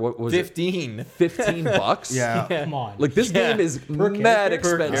another what was it? 15. $15. yeah. Come on. Like this Yeah. game is Per mad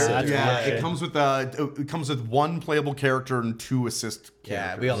character? Per expensive. character. Yeah, Yeah. it comes with one playable character and 2 assist Yeah,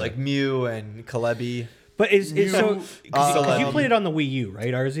 characters. we got like Mew and Celebi. But is so? Because you Celebi. played it on the Wii U,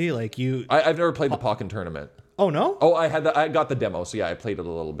 right, RZ? Like you. I've never played the Pokken tournament. Oh no. Oh, I got the demo, so yeah, I played it a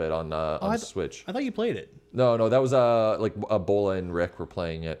little bit on Switch. I thought you played it. No, that was like Bola and Rick were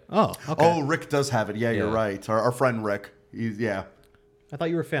playing it. Oh, okay. Oh, Rick does have it. Yeah, you're Yeah. right. Our friend Rick. Yeah. I thought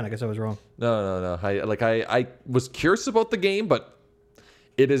you were a fan. I guess I was wrong. No. I was curious about the game, but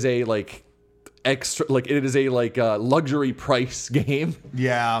it is a luxury price game.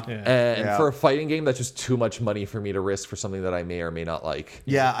 Yeah. And for a fighting game, that's just too much money for me to risk for something that I may or may not like.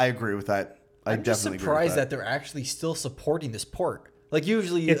 Yeah, I agree with that. I'm just definitely surprised agree that with they're actually still supporting this port. Like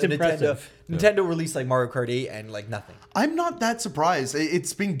usually, It's impressive. Nintendo released like Mario Kart 8 and like nothing. I'm not that surprised.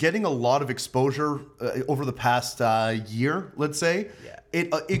 It's been getting a lot of exposure over the past year, let's say. Yeah.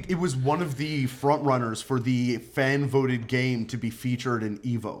 It was one of the front runners for the fan voted game to be featured in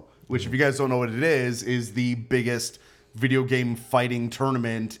EVO, which, if you guys don't know what it is the biggest video game fighting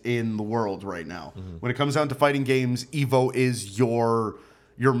tournament in the world right now. When it comes down to fighting games, EVO is your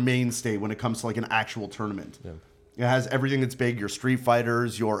mainstay when it comes to like an actual tournament. Yeah. It has everything that's big: your Street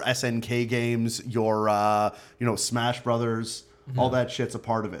Fighters, your SNK games, your Smash Brothers. All that shit's a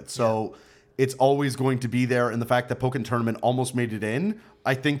part of it. So it's always going to be there. And the fact that Pokken Tournament almost made it in,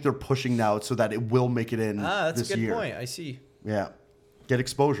 I think they're pushing now so that it will make it in That's this a good year. point. I see. Yeah, get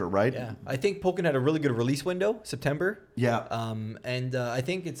exposure, right? Yeah, I think Pokken had a really good release window, September. Yeah. And I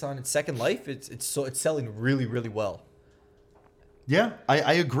think it's on its second life. It's selling really, really well. Yeah,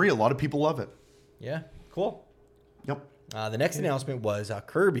 I agree. A lot of people love it. Yeah, cool. Yep. The next announcement was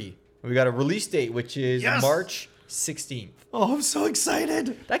Kirby. We got a release date, which is Yes! March 16th. Oh, I'm so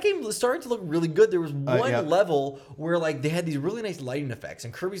excited. That game was starting to look really good. There was one yeah. level where like they had these really nice lighting effects,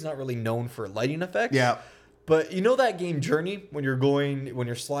 and Kirby's not really known for lighting effects. Yeah. But you know that game Journey when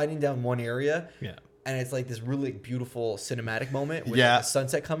you're sliding down one area. Yeah. And it's like this really beautiful cinematic moment with Yeah. like, the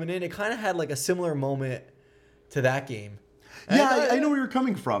sunset coming in. It kind of had like a similar moment to that game. Yeah, I know where you're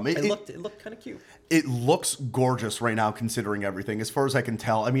coming from. It looked kind of cute. It looks gorgeous right now, considering everything, as far as I can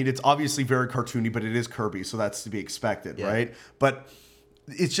tell. I mean, it's obviously very cartoony, but it is Kirby, so that's to be expected, Yeah. right? But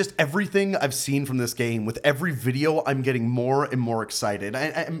it's just everything I've seen from this game. With every video, I'm getting more and more excited.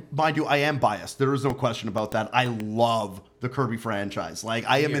 And mind you, I am biased. There is no question about that. I love the Kirby franchise. Like,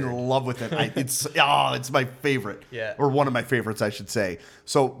 I am in love with it. It's my favorite. Yeah. Or one of my favorites, I should say.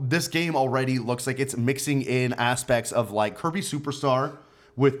 So this game already looks like it's mixing in aspects of like Kirby Superstar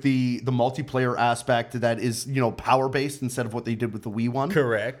with the multiplayer aspect that is, power based instead of what they did with the Wii one.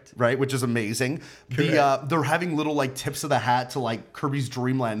 Correct. Right, which is amazing. They're having little like tips of the hat to like Kirby's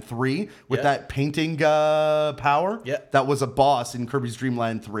Dream Land 3 with Yeah. that painting power. Yeah. That was a boss in Kirby's Dream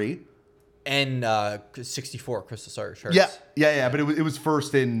Land 3. And 64 Crystal Shards. Yeah, but it was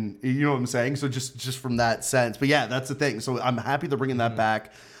first in, you know what I'm saying? So just from that sense. But yeah, that's the thing. So I'm happy they're bringing that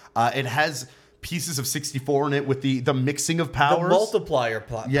back. It has pieces of 64 in it with the mixing of powers. The multiplier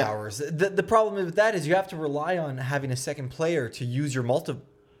Yeah. powers. The problem with that is you have to rely on having a second player to use your multiplier.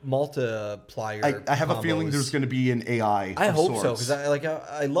 I have a feeling combos. there's going to be an AI. I of hope so sorts. because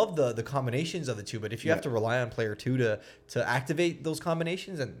I love the combinations of the two, but if you have to rely on player 2 to activate those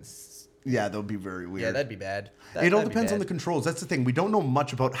combinations, and Yeah, that would be very weird. yeah, that'd be bad. It all depends on the controls. That's the thing. We don't know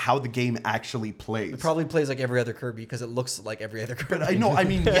much about how the game actually plays. It probably plays like every other Kirby because it looks like every other Kirby. I know. I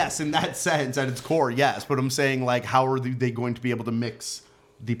mean, yes, in that sense, at its core, yes. But I'm saying, like, how are they going to be able to mix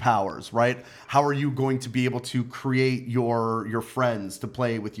the powers, right? How are you going to be able to create your friends to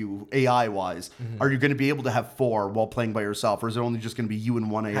play with you AI wise? Are you going to be able to have 4 while playing by yourself, or is it only just going to be you and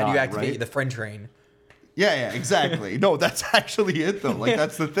one AI? How do you activate right? the friend train? Yeah, exactly. No, that's actually it though. Like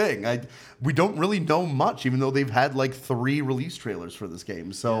that's the thing. We don't really know much, even though they've had like 3 release trailers for this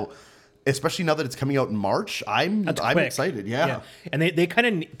game. So, especially now that it's coming out in March, I'm quick. excited. Yeah. And they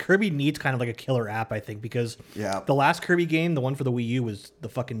kind of Kirby needs kind of like a killer app, I think, because the last Kirby game, the one for the Wii U, was the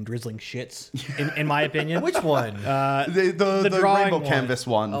fucking drizzling shits, in my opinion. Which one? The drawing Rainbow one. Canvas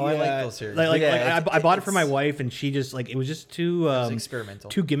one. Oh, I like those series. I bought it for my wife, and she just it was just too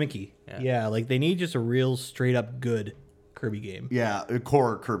experimental. too gimmicky. Yeah, like they need just a real straight up good Kirby game. Yeah, a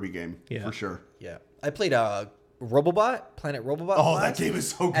core Kirby game Yeah. for sure. Yeah, I played Robobot, Planet Robobot. Oh, last, that game is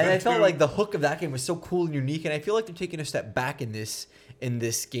so good. And I felt too. like the hook of that game was so cool and unique, and I feel like they're taking a step back in this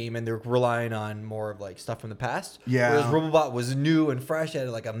game, and they're relying on more of like stuff from the past. Yeah. Whereas Robobot was new and fresh, it had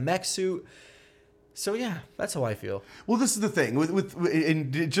like a mech suit. So yeah, that's how I feel. Well, this is the thing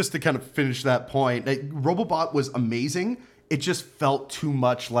and just to kind of finish that point, Robobot was amazing. It just felt too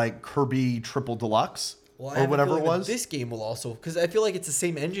much like Kirby Triple Deluxe or whatever it was. This game will also, because I feel like it's the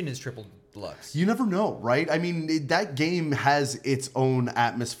same engine as Triple Deluxe. You never know, right? I mean, that game has its own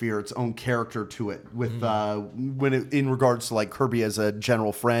atmosphere, its own character to it. With in regards to like Kirby as a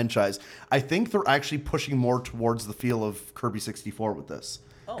general franchise, I think they're actually pushing more towards the feel of Kirby 64 with this.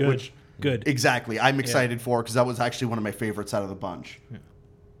 Good. Which Good. Exactly. I'm excited for because that was actually one of my favorites out of the bunch.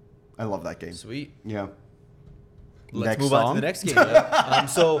 I love that game. Sweet. Yeah. Let's Next move on song? to the next game. Yeah.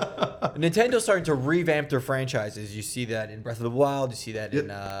 So Nintendo's starting to revamp their franchises. You see that in Breath of the Wild. You see that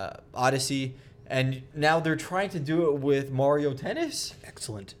in Odyssey. And now they're trying to do it with Mario Tennis.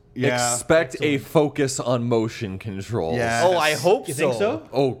 Excellent. Yeah. Expect a focus on motion controls. Yeah. Oh, I hope You so. think so?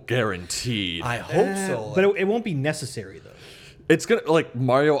 Oh, guaranteed. I hope so. But it won't be necessary, though. It's gonna like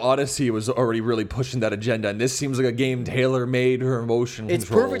Mario Odyssey was already really pushing that agenda, and this seems like a game tailor made for motion It's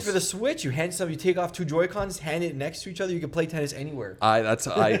controls. perfect for the Switch. You hand you take off two Joy-Cons, hand it next to each other. You can play tennis anywhere. I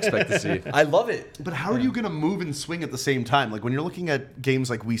expect to see. I love it. But how are you going to move and swing at the same time? Like when you're looking at games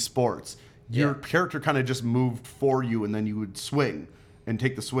like Wii Sports, your character kind of just moved for you, and then you would swing and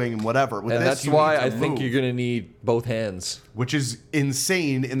take the swing and whatever. With And this, that's you why need to I think move, you're gonna need both hands. which is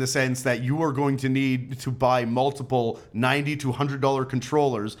insane in the sense that you are going to need to buy multiple $90 to $100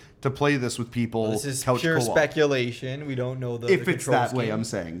 controllers to play this with people. This is couch pure co-op. speculation. We don't know the If it's control that way, scheme. I'm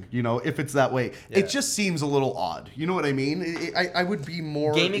saying, if it's that way, Yeah. it just seems a little odd. You know what I mean? I would be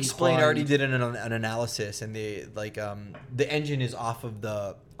more. Game Explain inclined- already did an analysis, and they the engine is off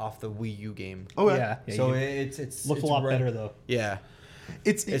the Wii U game. Oh Yeah. So you- it's looks a it's lot better, though. Yeah,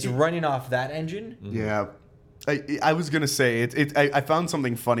 It's it's running off that engine. Yeah. I was going to say, I found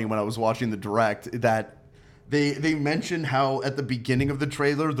something funny when I was watching the Direct that they mentioned how at the beginning of the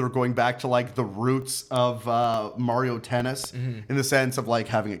trailer, they're going back to like the roots of Mario Tennis in the sense of like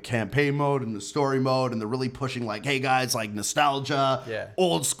having a campaign mode and the story mode. And they're really pushing like, hey guys, like nostalgia, Yeah.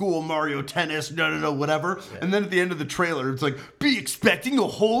 old school Mario Tennis, whatever. And then at the end of the trailer, it's like, be expecting a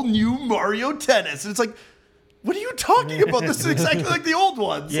whole new Mario Tennis. And it's like, what are you talking about? This is exactly like the old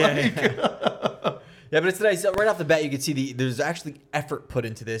ones. Yeah. Like, Yeah, but it's nice. Right off the bat, you can see there's actually effort put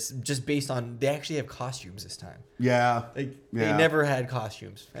into this, just based on they actually have costumes this time. yeah. They Yeah. never had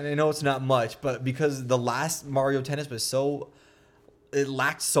costumes, and I know it's not much, but because the last Mario Tennis was it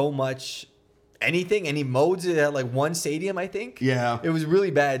lacked so much any modes. It had like one stadium, I think. Yeah. it was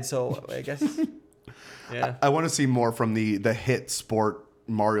really bad. So I guess, yeah. I want to see more from the hit sport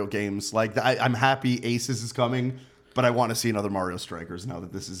Mario games. Like I'm happy Aces is coming, but I want to see another Mario Strikers now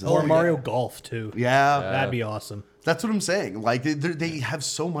that this is. Or Mario Golf, too. Yeah, That'd be awesome. that's what I'm saying. Like they have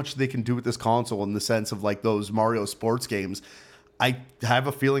so much they can do with this console in the sense of like those Mario sports games. I have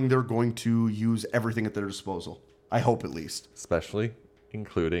a feeling they're going to use everything at their disposal. I hope at least. Especially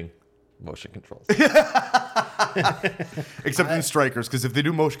including motion controls. Except in Strikers, because if they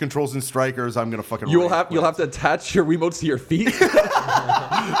do motion controls in Strikers, I'm gonna fucking. You'll rage have to attach your Wiimotes to your feet.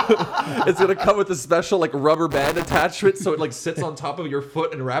 It's gonna come with a special like rubber band attachment, so it like sits on top of your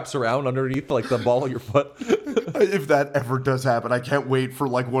foot and wraps around underneath like the ball of your foot. If that ever does happen, I can't wait for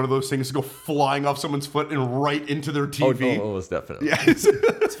like one of those things to go flying off someone's foot and right into their TV. Oh, most definitely. Yes.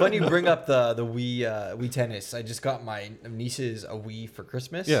 It's funny you bring up the Wii Tennis. I just got my nieces a Wii for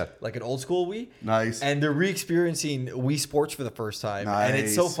Christmas. Yeah. Like an old school Wii. Nice. And they're re-experiencing Wii Sports for the first time. And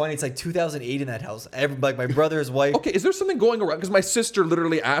it's so Nice. funny. It's like 2008 in that house. Like my brother, his wife. Okay, is there something going around? Because my sister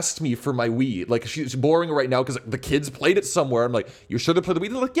literally asked me for my Wii. Like, she's boring right now because the kids played it somewhere. I'm like, you sure they play the Wii?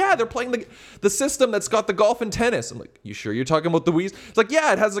 They're like, yeah, they're playing the system that's got the golf and tennis. I'm like, you sure you're talking about the Wii's? It's like,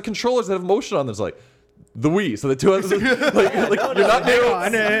 yeah, it has the controllers that have motion on them. It's like, the Wii. So the two others, you're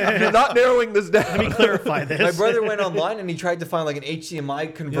not narrowing this down. Let me clarify this. My brother went online and he tried to find like an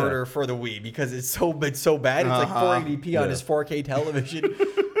HDMI converter for the Wii because it's so bad. It's like 480p on his 4K television.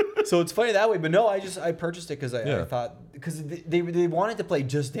 So it's funny that way. But no, I purchased it because I thought because they wanted to play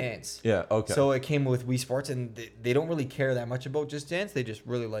Just Dance. Yeah, okay. So it came with Wii Sports, and they don't really care that much about Just Dance. They just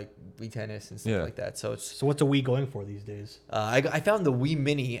really like Wii Tennis and stuff like that. So it's So what's a Wii going for these days? I found the Wii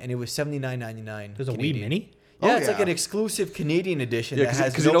Mini and it was $79.99. There's a Wii Canadian. Mini? Yeah, Oh, it's like yeah. an exclusive Canadian edition Yeah, that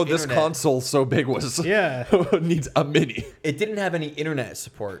has because no you know this internet. console so big was Yeah. needs a mini. It didn't have any internet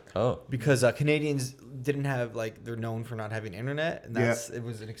support. Oh. Because Canadians didn't have they're known for not having internet, and it was an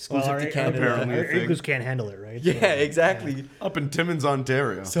Well, exclusive our, to Canada. apparently. our Eagles can't handle it, right? Yeah, exactly. Up in Timmins,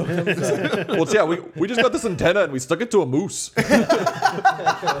 Ontario. So Well, it's, we just got this antenna and we stuck it to a moose.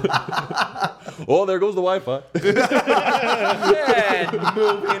 Oh, there goes the Wi-Fi. and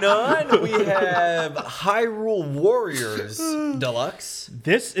moving on, we have Hyrule Warriors Deluxe.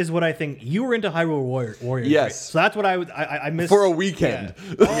 This is what I think. You were into Hyrule Warriors. Yes. Right? So that's what I missed. For a weekend.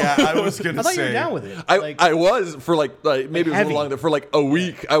 Yeah, I was gonna I thought say. you were down with it. I was for like maybe it was a heavy. little longer, for like a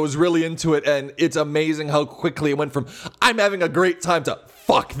week. I was really into it, and it's amazing how quickly it went from I'm having a great time to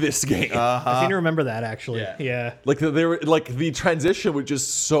fuck this game. I seem to remember that actually. Yeah. Yeah. Like the transition was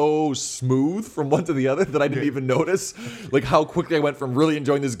just so smooth from one to the other that I didn't even notice. Like how quickly I went from really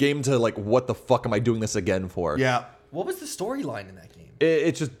enjoying this game to like, what the fuck am I doing this again for? Yeah. What was the storyline in that game?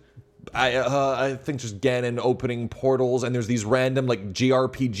 It's just I think just Ganon opening portals, and there's these random like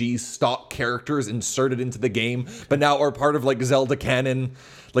JRPG stock characters inserted into the game, but now are part of like Zelda canon.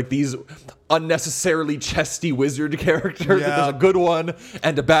 Like these unnecessarily chesty wizard characters. Yeah. That there's a good one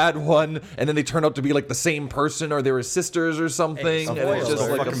and a bad one, and then they turn out to be like the same person, or they were sisters or something. And it's just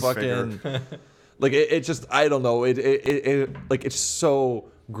spoiler. like a Fucking fucking like it just I don't know. It like it's so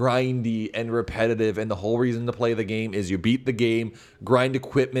grindy and repetitive, and the whole reason to play the game is you beat the game, grind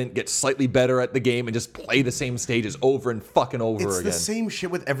equipment, get slightly better at the game, and just play the same stages over and fucking over It's again. the same shit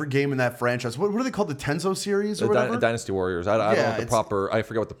with every game in that franchise. What are they called? The Tenzo series or whatever? Dynasty Warriors. I don't know what the it's- proper. I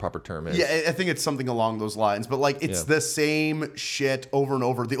forget what the proper term is. Yeah, I think it's something along those lines. But like, it's Yeah. the same shit over and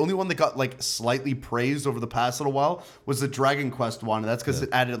over. The only one that got like slightly praised over the past little while was the Dragon Quest one. And that's because it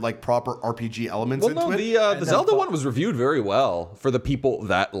added like proper RPG elements Well, into no, it. the Zelda one was reviewed very well for the people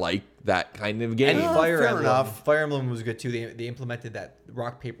that like that kind of game. And Yeah, Fire fair Emblem. enough. Fire Emblem was good too. They implemented that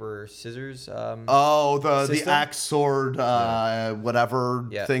rock paper scissors. Oh, the System? axe sword, whatever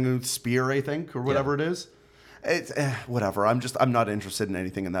Yeah. thing, spear, I think, or whatever it is. It's whatever. I'm not interested in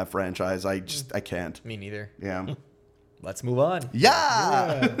anything in that franchise. I can't. Me neither. Yeah. Let's move on.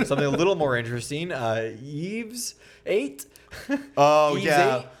 Yeah. Something a little more interesting. Eve's 8. Oh Eve's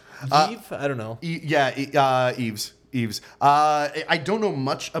yeah. 8? Eve? I don't know. Eves. I don't know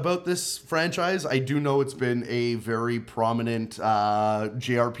much about this franchise. I do know it's been a very prominent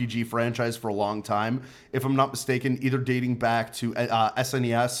JRPG franchise for a long time. If I'm not mistaken, either dating back to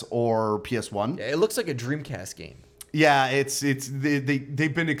SNES or PS1. Yeah, it looks like a Dreamcast game. Yeah,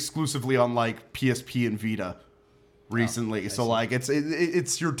 they've been exclusively on like PSP and Vita recently. So like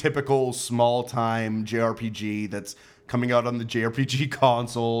it's your typical small time JRPG that's coming out on the JRPG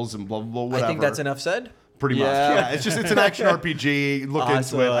consoles and blah blah blah. Whatever. I think that's enough said. Pretty much. Yeah. Yeah, it's an action RPG. Look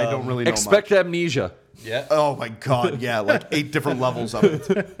into it. I don't really know Expect much. amnesia. Yeah. Oh my god, yeah, like 8 different levels of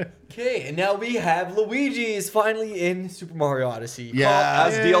it. Okay, and now we have Luigi is finally in Super Mario Odyssey. Yeah.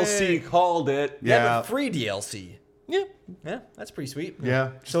 As DLC called it. Yeah. But free DLC. Yeah. Yeah, that's pretty sweet.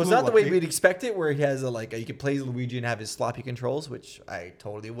 Yeah, just So a it's not the little way update. we'd expect it, where he has you can play as Luigi and have his sloppy controls, which I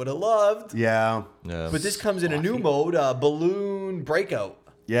totally would have loved. Yeah. Yeah. But this comes in a new mode, Balloon Breakout.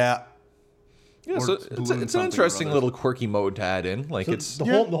 Yeah. Yeah, Or so it's it's balloon an something or interesting other. little quirky mode to add in. Like So it's the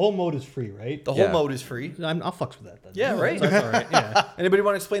whole mode is free, right? The whole Yeah. mode is free. I'll fucks with that then. Yeah, right. That's all right. Yeah. Anybody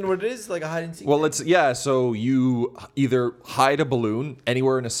want to explain what it is? Like a hide and seek? well, so you either hide a balloon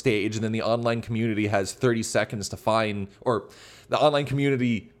anywhere in a stage, and then the online community has 30 seconds to find, or the online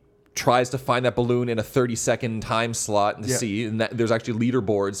community tries to find that balloon in a 30-second time slot and to Yeah. see, and that, there's actually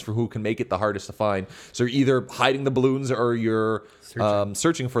leaderboards for who can make it the hardest to find. So you're either hiding the balloons or you're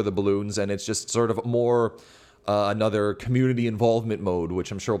searching for the balloons, and it's just sort of more another community involvement mode,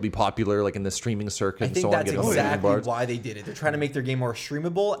 which I'm sure will be popular like in the streaming circuit I and think so on. that's get on the exactly leaderboards. why they did it. They're trying to make their game more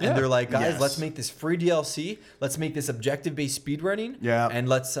streamable, and Yeah. they're like, guys, Yes. let's make this free DLC. Let's make this objective-based speedrunning. Yeah. And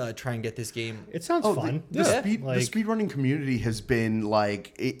let's try and get this game. It sounds fun. The Yeah. Like- speedrunning community has been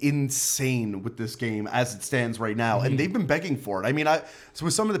like insane with this game as it stands right now, and they've been begging for it. I mean, so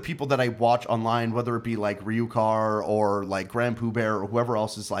with some of the people that I watch online, whether it be like Ryukar or like Grand Pooh Bear or whoever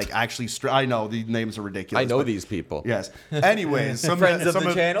else is like actually, I know the names are ridiculous. I know but- these people. Yes. Anyways, some Friends of some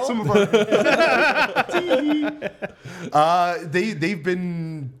the channel? Some of our they've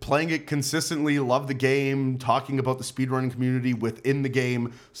been playing it consistently, love the game, talking about the speedrunning community within the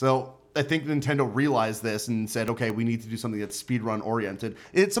game. So I think Nintendo realized this and said, okay, we need to do something that's speedrun oriented.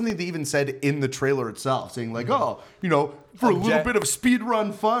 It's something they even said in the trailer itself, saying like, oh, for a little Object- bit of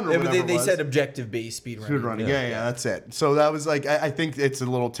speedrun fun or whatever. They it was. said objective-based speedrunning. speedrunning. Yeah, that's it. So that was like, I think it's a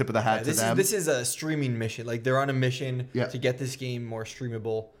little tip of the hat to This them. is a streaming mission. Like they're on a mission Yeah. to get this game more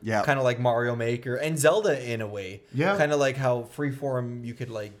streamable. Yeah. Kind of like Mario Maker and Zelda in a way. Yeah. Kind of like how Freeform you could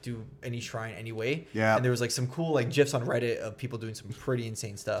like do any shrine anyway. Yeah. And there was like some cool like gifs on Reddit of people doing some pretty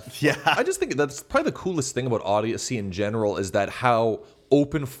insane stuff. yeah. I just think that's probably the coolest thing about Odyssey in general is that how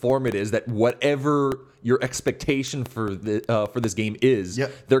open form it is, that whatever your expectation for this game is,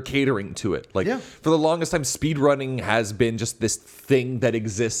 Yep. they're catering to it. Like Yeah. for the longest time, speedrunning has been just this thing that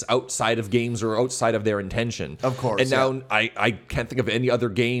exists outside of games or outside of their intention. Of course, And now I can't think of any other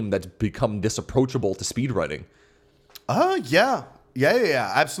game that's become this approachable to speedrunning.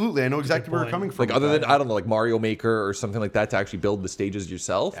 Yeah, absolutely. I know exactly where you're point. coming from. Like other with than, that. I don't know, like Mario Maker or something like that to actually build the stages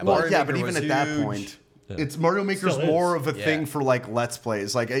yourself. Yeah, But- Mario Yeah, Maker but even was at that huge. point, it's Mario Maker's Still is. more of a Yeah. thing for like Let's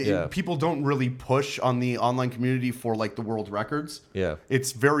Plays. Like Yeah. people don't really push on the online community for like the world records. Yeah.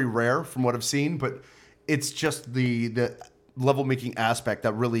 It's very rare from what I've seen, but it's just the level making aspect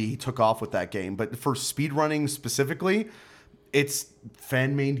that really took off with that game. But for speedrunning specifically, it's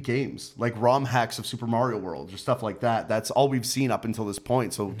fan-made games like ROM hacks of Super Mario World or stuff like that. That's all we've seen up until this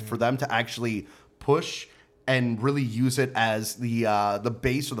point. So for them to actually push and really use it as the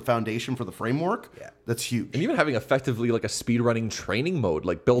base or the foundation for the framework, that's huge. And even having effectively like a speedrunning training mode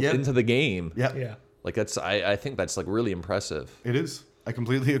like built into the game. Yeah. Like that's I think that's like really impressive. It is. I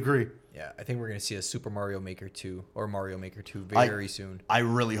completely agree. Yeah, I think we're gonna see a Super Mario Maker 2 or Mario Maker 2 very soon. I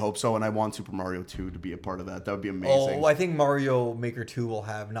really hope so, and I want Super Mario 2 to be a part of that. That would be amazing. Oh, I think Mario Maker 2 will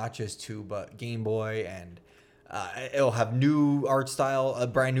have not just 2, but Game Boy, and it'll have new art style, a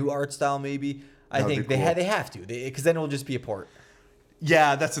brand new art style maybe. I think be cool. they have to, because then it'll just be a port.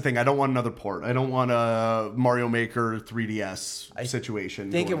 Yeah, that's the thing. I don't want another port. I don't want a Mario Maker 3DS situation.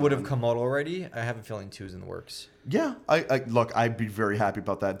 I think it going would have on. come out already. I have a feeling 2's in the works. Yeah, I look, I'd be very happy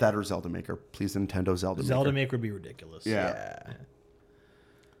about that. That or Zelda Maker. Please, Nintendo Zelda Maker. Zelda Maker would be ridiculous. Yeah.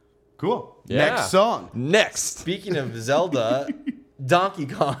 Cool. Yeah. Next song. Next. Speaking of Zelda, Donkey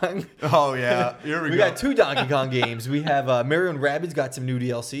Kong. Oh, yeah. Here we We go. got 2 Donkey Kong games. We have Mario and Rabbids got some new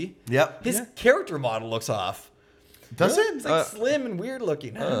DLC. Yep. His character model looks off. Does It's it? like slim and weird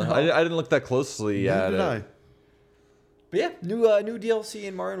looking. I don't know. I didn't look that closely Neither at did it. I. But yeah, new DLC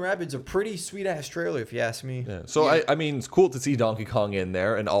in Mario and Rabbids. A pretty sweet ass trailer, if you ask me. Yeah. So I mean, it's cool to see Donkey Kong in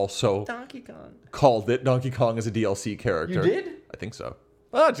there, and also Donkey Kong. called it Donkey Kong as a DLC character. You did? I think so.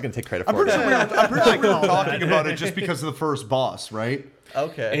 Well, I'm just gonna take credit I'm for pretty it. sure we were talking about it just because of the first boss, right?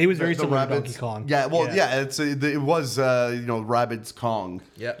 Okay. And he was very The similar to Rabbids. Donkey Kong. Yeah, well, yeah, it was Rabbids Kong.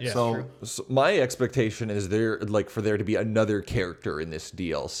 Yeah. So True. So my expectation is for there to be another character in this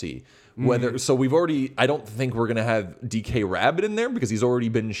DLC. Whether so we've already I don't think we're gonna have DK Rabbit in there because he's already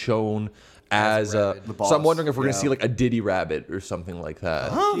been shown as Rabbit. The so I'm boss, wondering if we're yeah. gonna see like a Diddy Rabbit or something like that.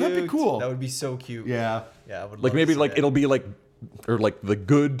 Oh, that'd be Cute. cool. That would be so cute. Yeah. Yeah. I would Like love maybe to see like that. it'll be like or like the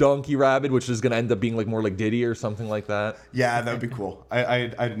good Donkey Rabbit, which is gonna end up being like more like Diddy or something like that. Yeah, that would be cool.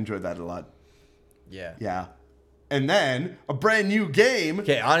 I'd enjoy that a lot. Yeah. Yeah. And then a brand new game.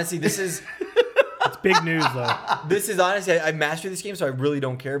 Okay. Honestly, this is It's big news, though. honestly I mastered this game, so I really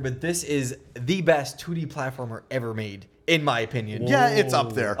don't care. But this is the best 2D platformer ever made, in my opinion. Yeah, it's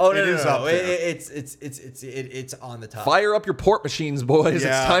up there. Oh no, It no, is no, up no. there. It's on the top. Fire up your port machines, boys!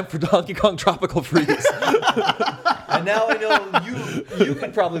 Yeah. It's time for Donkey Kong Tropical Freeze. And now I know you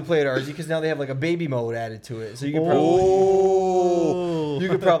could probably play it, RZ, because now they have like a baby mode added to it, so you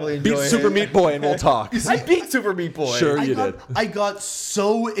could probably enjoy Beat it. Super Meat Boy and we'll talk. I beat Super Meat Boy. Sure you did. I got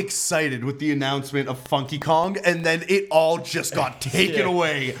so excited with the announcement of Funky Kong, and then it all just got taken Yeah,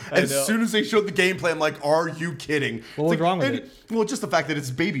 away. I As know. soon as they showed the gameplay, I'm like, are you kidding? What was wrong with and- it? Well, just the fact that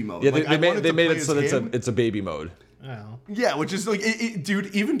it's baby mode. Yeah, Like, I they wanted made to play it so that as him. it's a baby mode. Oh. Yeah, which is like,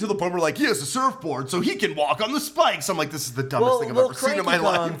 dude, even to the point where like, he has a surfboard, so he can walk on the spikes. I'm like, this is the dumbest thing I've ever seen in my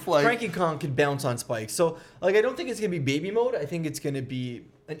life. Like, Cranky Kong can bounce on spikes, so like I don't think it's gonna be baby mode. I think it's gonna be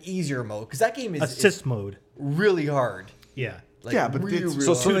an easier mode, because that game is Assist mode. really hard. Yeah. Like, Yeah, but really, it's- really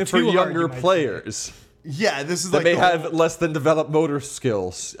So hard. something for too hard, younger you might say. players yeah, this is that like may the have whole- less than developed motor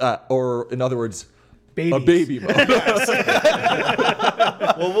skills, or in other words, Babies. a baby mode.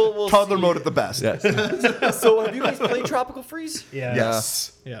 Well, we'll toddler see. mode at the best. Yes. So have you guys played Tropical Freeze? Yeah.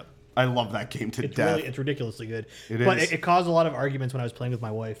 Yes. Yeah. I love that game to It's death. really, it's ridiculously good. It but is. it caused a lot of arguments when I was playing with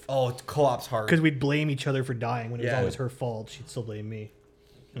my wife. Oh, co-op's hard. Because we'd blame each other for dying when it was Yeah. always her fault. She'd still blame me.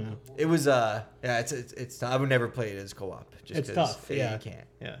 Yeah. It was yeah, it's I would never play it as co-op. Just It's 'cause tough. You Yeah. can't.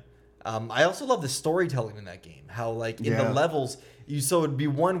 Yeah. I also love the storytelling in that game. How like in Yeah. the levels, so it'd be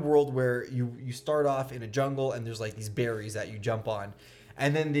one world where you start off in a jungle and there's like these berries that you jump on,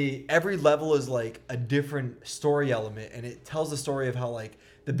 and then every level is like a different story element, and it tells the story of how like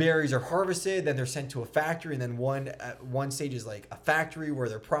the berries are harvested, then they're sent to a factory, and then one stage is like a factory where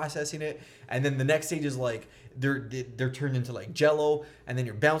they're processing it, and then the next stage is like they're turned into like jello, and then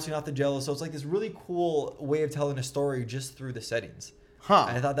you're bouncing off the jello. So it's like this really cool way of telling a story just through the settings. Huh.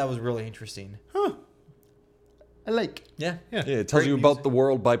 And I thought that was really interesting. I like. Yeah. Yeah. Yeah, it tells Great you about music. the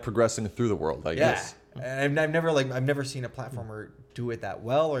world by progressing through the world, I Yeah. guess. And I've never seen a platformer do it that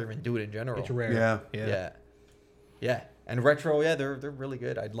well, or even do it in general. It's rare. Yeah. Yeah. Yeah. And retro, yeah, they're really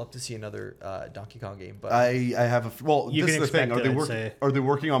good. I'd love to see another Donkey Kong game, but I have a well. You this can is the thing. expect it, I'd Are say. they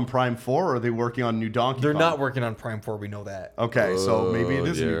working on Prime 4 or are they working on new Donkey they're Kong? not working on Prime 4. We know that. Okay, so maybe it Oh,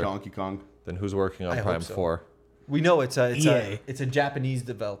 is a new dear. Donkey Kong. Then who's working on I hope Prime so. 4? We know it's a EA. Japanese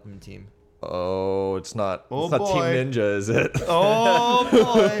development team. Oh, it's not Oh, Team boy. Ninja, is it? Oh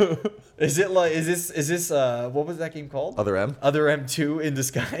boy! Is this what was that game called? Other M? Other M2 in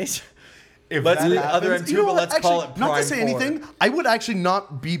disguise. If Let's that leave happens- Other M2, you know but what? let's call Actually, it not to Prime say 4. anything, I would actually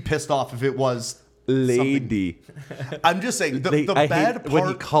not be pissed off if it was Lady. I'm just saying the I bad hate part. when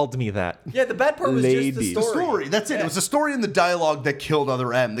he called me that. Yeah, the bad part was just the Lady. The story. story. That's it. Yeah. It was the story and the dialogue that killed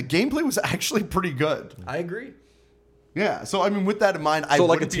Other M. The gameplay was actually pretty good. I agree. Yeah. So I mean, with that in mind, I So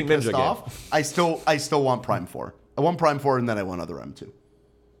like wouldn't a Team be Ninja pissed game. off. I still want Prime 4. I want Prime 4, and then I want Other M too.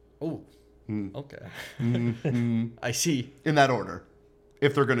 Oh, Hmm. okay. I see. In that order,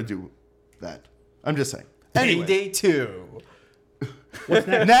 if they're gonna do that. I'm just saying. Anyway, Payday 2.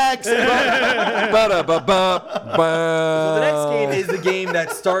 next. So the next game is the game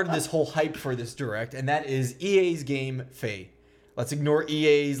that started this whole hype for this direct, and that is EA's game Faye. Let's ignore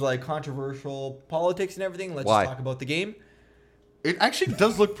EA's like controversial politics and everything. Let's Why? just talk about the game. It actually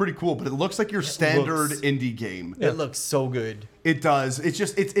does look pretty cool, but it looks like your standard looks- indie game. It looks so good. It does. It's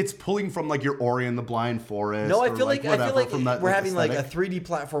just it's pulling from like your Ori and the Blind Forest. No, I or, feel like whatever from that, we're having like a aesthetic. 3D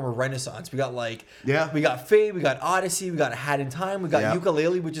platformer renaissance. We got like Yeah. we got Faye, we got Odyssey, we got Hat in Time, we got Yeah.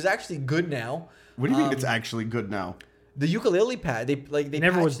 Ukulele, which is actually good now. What do you mean it's actually good now? The Ukulele pad, they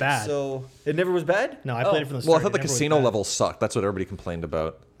never was patched it, bad. So it never was bad. No, I played it from the start. Well, I thought It the never was casino bad. level sucked. That's what everybody complained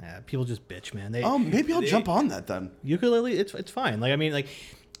about. Yeah, people just bitch, man. They Maybe I'll jump on that then. ukulele. It's fine. Like I mean, like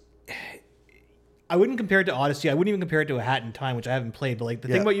I wouldn't compare it to Odyssey. I wouldn't even compare it to A Hat in Time, which I haven't played. But like the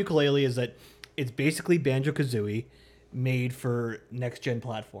Yeah. thing about ukulele is that it's basically Banjo-Kazooie made for next gen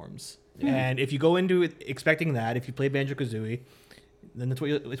platforms. And if you go into it expecting that, if you play Banjo-Kazooie, then it's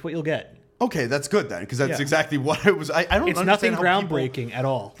what you'll get. Okay, that's good then, because that's Yeah. exactly what I was. I don't. It's nothing understand how people- groundbreaking at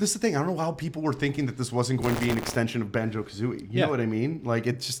all. This is the thing. I don't know how people were thinking that this wasn't going to be an extension of Banjo Kazooie. You Yeah. know what I mean? Like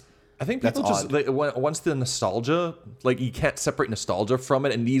it's just. I think That's people just odd. like, once the nostalgia, like you can't separate nostalgia from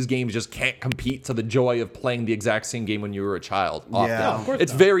it, and these games just can't compete to the joy of playing the exact same game when you were a child. Often. Yeah. No, of course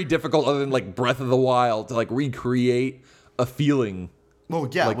It's not. very difficult, other than like Breath of the Wild, to like recreate a feeling. Well,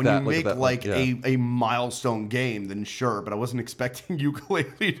 yeah. Like when that, you like make that, like yeah. a milestone game, then sure. But I wasn't expecting Ukulele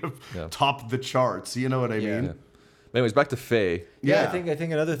to Yeah. top the charts. You know what I Yeah. mean? Anyways, back to Faye. Yeah, Yeah. I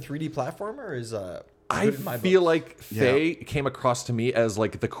think another 3D platformer is I good in my feel books. like Yeah. Faye came across to me as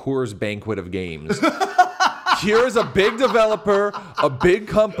like the Coors Banquet of games. Here's a big developer, a big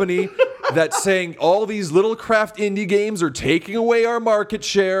company that's saying all these little craft indie games are taking away our market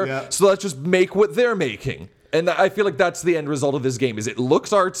share, Yeah. so let's just make what they're making. And I feel like that's the end result of this game. Is it looks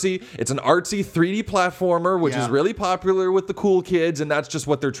artsy. It's an artsy 3D platformer, which Yeah. is really popular with the cool kids, and that's just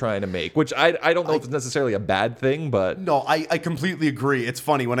what they're trying to make. Which I don't know if it's necessarily a bad thing, but No, I completely agree. It's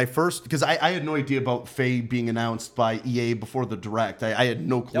funny when I first because I had no idea about Faye being announced by EA before the direct. I had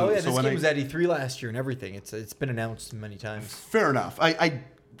no clue. Oh yeah, So this when game was at E3 last year and everything. It's been announced many times. Fair enough. I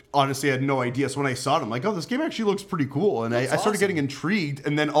honestly had no idea. So when I saw it, I'm like, oh, this game actually looks pretty cool. And I started awesome. getting intrigued.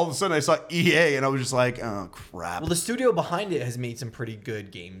 And then all of a sudden I saw EA and I was just like, oh, crap. Well, the studio behind it has made some pretty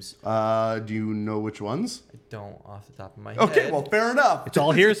good games. Do you know which ones? I don't off the top of my head. Okay, well, fair enough. It's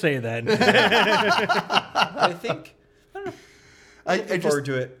all hearsay then. I think I looking just, forward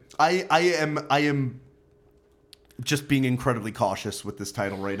to it. I am just being incredibly cautious with this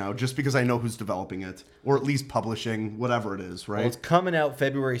title right now, just because I know who's developing it, or at least publishing, whatever it is, Well, right? it's coming out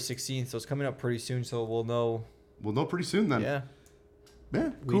February 16th, so it's coming out pretty soon. So we'll know. We'll know pretty soon then. Yeah,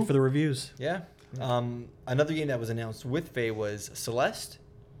 Yeah, cool. Wait for the reviews. yeah. Another game that was announced with Faye was Celeste.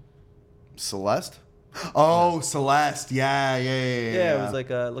 Celeste? Oh, Celeste. Yeah. Yeah, it was like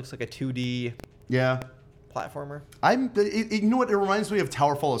looks like a 2D Yeah. platformer. You know what? It reminds me of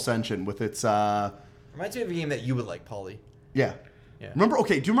Towerfall Ascension with its. Reminds me of a game that you would like, Paulie. Yeah. Yeah. Remember?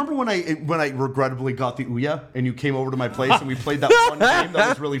 Okay. Do you remember when I regrettably got the Ouya and you came over to my place and we played that one game that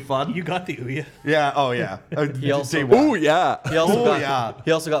was really fun? You got the Ouya. Yeah. Oh yeah. He also- Day one. oh yeah, He also Oh, got yeah.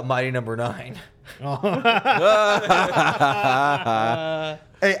 he also got Mighty Number 9.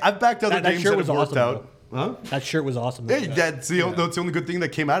 Hey, I've backed other That games shirt that was have worked awesome, out. Huh? That shirt was awesome. Hey, that's the only good thing that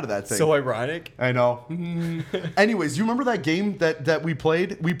came out of that thing. So ironic. I know. Anyways, you remember that game that we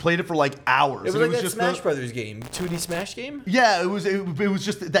played? We played it for like hours. It was and like that just Smash Brothers game, 2D Smash game. Yeah, it was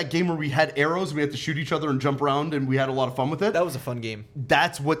just that game where we had arrows and we had to shoot each other and jump around and we had a lot of fun with it. That was a fun game.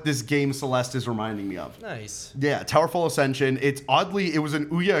 That's what this game Celeste is reminding me of. Nice. Yeah, Towerfall Ascension. It was an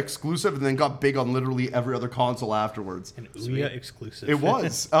Ouya exclusive and then got big on literally every other console afterwards. An Ouya exclusive. It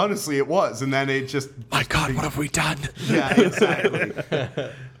was. Honestly, it was. And then it just my God, what have we done? Yeah, exactly.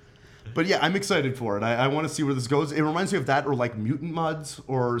 But yeah, I'm excited for it. I want to see where this goes. It reminds me of that or like Mutant Muds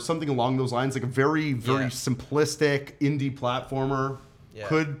or something along those lines. Like a very, very Yeah. simplistic indie platformer. Yeah.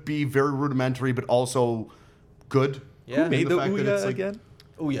 Could be very rudimentary, but also good. Yeah. In Made the fact that Ouya it's like- again?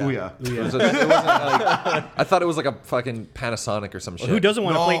 Oh yeah. Ouya. It wasn't like, I thought it was like a fucking Panasonic or some shit. Who doesn't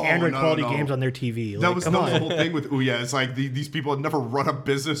want to play No, Android no, quality no. games on their TV? That Like, was come the on. whole thing with Ouya. It's like these people had never run a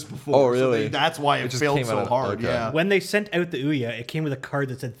business before. Oh, really? So that's why it just failed came so out of- hard. okay. Yeah. When they sent out the Ouya, it came with a card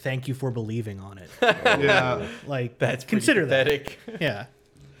that said "Thank you for believing" on it. Yeah. Like, That's consider that. pathetic. Yeah.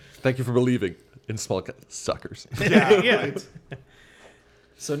 Thank you for believing in small suckers. Yeah. Yeah. Right.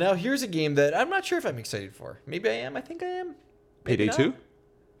 So now here's a game that I'm not sure if I'm excited for. Maybe I am. I think I am. Maybe Payday not. 2?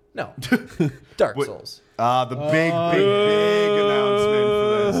 No. Dark What- Souls. The big announcement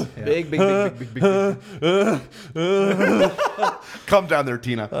for this. Big. Come down there,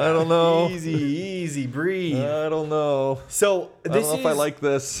 Tina. I don't know. Easy, breathe. I don't know. So I this don't know if I is- like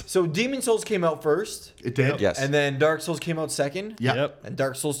this. So Demon Souls came out first, It did. Yes. and then Dark Souls came out second. Yeah. Yep. And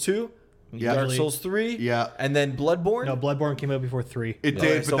Dark Souls 2, Yeah. Dark Souls 3, Yeah. and then Bloodborne. No, Bloodborne came out before 3. It Okay,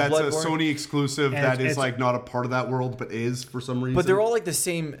 did, so but that's a Bloodborne- Sony exclusive And that it's- is like not a part of that world, but is for some reason. But they're all like the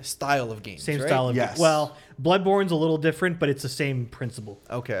same style of games. Same right? style of Yes. Well, Bloodborne's a little different, but it's the same principle.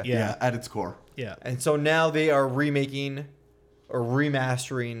 Okay. Yeah. yeah, at its core. Yeah. And so now they are remaking or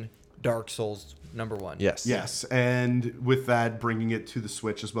remastering Dark Souls number 1. Yes. Yes, and with that, bringing it to the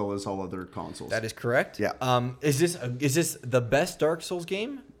Switch as well as all other consoles. That is correct. Yeah. Is this the best Dark Souls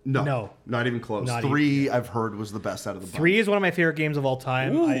game? No, not even close. Not 3, I've heard, was the best out of the bunch. 3 is one of my favorite games of all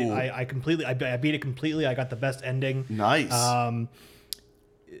time. Ooh. I completely, I beat it completely. I got the best ending. Nice.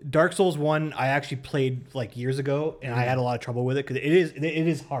 Dark Souls 1, I actually played like years ago, and I had a lot of trouble with it because it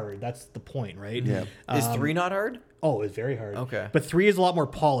is hard. That's the point, right? Yeah. Is 3 not hard? Oh, it's very hard. Okay. But 3 is a lot more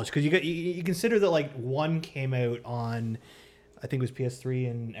polished because you consider that like 1 came out on, I think it was PS3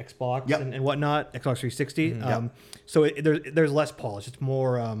 and Xbox Yep. and whatnot, Xbox 360. So there's less polish. It's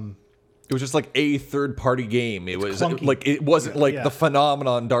more. It was just like a third-party game. It was clunky. like it wasn't like Yeah. the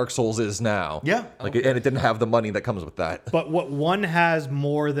phenomenon Dark Souls is now. Yeah. Like and it didn't have the money that comes with that. But what 1 has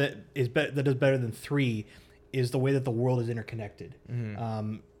more that is that does better than 3 is the way that the world is interconnected.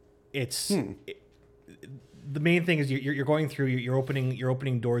 It's the main thing is you're going through, you're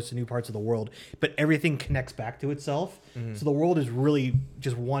opening doors to new parts of the world, but everything connects back to itself. So the world is really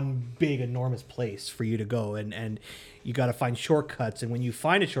just one big enormous place for you to go, and you got to find shortcuts. And when you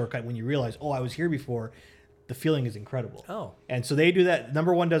find a shortcut, when you realize, oh, I was here before, the feeling is incredible. Oh. And so they do that.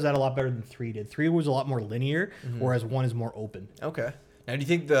 Number 1 does that a lot better than 3 did. 3 was a lot more linear, whereas 1 is more open. Okay. Now, do you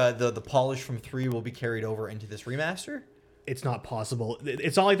think the polish from 3 will be carried over into this remaster? It's not possible.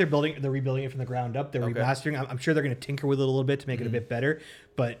 It's not like they're rebuilding it from the ground up. They're Okay. remastering. I'm sure they're going to tinker with it a little bit to make it a bit better.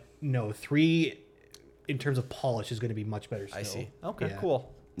 But no, 3, in terms of polish, is going to be much better. Still. I see. Okay, Yeah.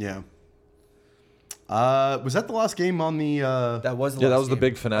 cool. Yeah. Was that the last game on the? That was the Yeah, that last was the game.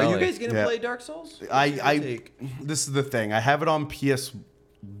 big Are finale. you guys gonna Yeah. play Dark Souls? What's your I take? this is the thing. I have it on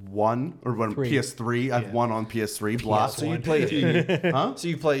PS1 or PS3. I've one on PS3. Blast. So you played it. Huh? So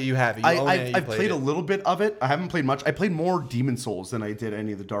you have it. You own it. You I've played it. a little bit of it. I haven't played much. I played more Demon Souls than I did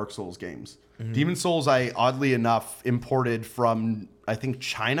any of the Dark Souls games. Demon Souls, I oddly enough imported from I think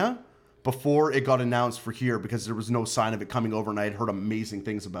China before it got announced for here because there was no sign of it coming over, and I had heard amazing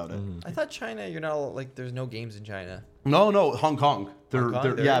things about it. I thought China. You're not like. There's no games in China. No, Hong Kong. Hong Kong,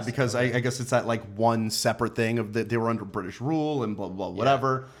 there yeah, is? because I guess it's that like one separate thing of that they were under British rule and blah blah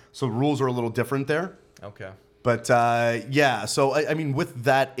whatever. So rules are a little different there. Okay. But yeah, so I mean, with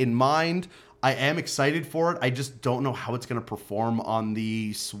that in mind, I am excited for it. I just don't know how it's going to perform on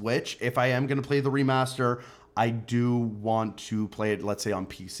the Switch. If I am going to play the remaster, I do want to play it, let's say, on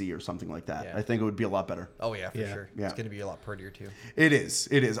PC or something like that. Yeah. I think it would be a lot better. Oh yeah, for sure. Yeah. It's gonna be a lot prettier too. It is.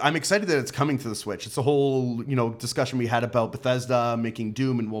 It is. I'm excited that it's coming to the Switch. It's a whole, discussion we had about Bethesda making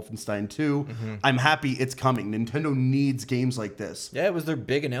Doom and Wolfenstein 2. I'm happy it's coming. Nintendo needs games like this. Yeah, it was their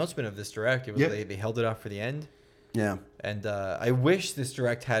big announcement of this direct. It was Yep. they held it off for the end. Yeah. And I wish this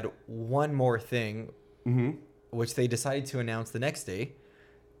direct had one more thing, which they decided to announce the next day,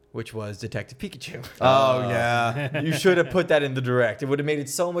 which was Detective Pikachu. Oh, yeah. You should have put that in the direct. It would have made it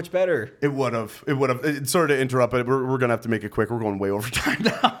so much better. It would have. It would have. Sorry to interrupt, but we're going to have to make it quick. We're going way over time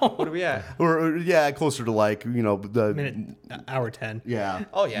now. What are we at? We're closer to like, the... Minute, hour 10. Yeah.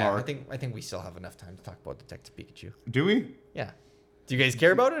 Oh yeah, Mark. I think we still have enough time to talk about Detective Pikachu. Do we? Yeah. Do you guys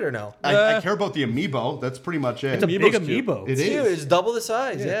care about it or no? I care about the amiibo. That's pretty much it. It's a big Amiibo's cute. amiibo. It Dude, is. it's double the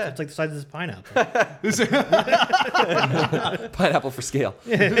size. Yeah. It's like the size of this pineapple. Pineapple for scale.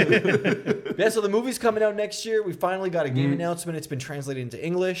 Yeah, so the movie's coming out next year. We finally got a game announcement. It's been translated into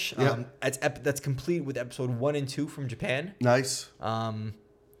English. Yep. That's complete with episode 1 and 2 from Japan. Nice. Ryan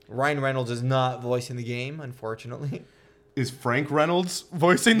Reynolds is not voicing the game, unfortunately. Is Frank Reynolds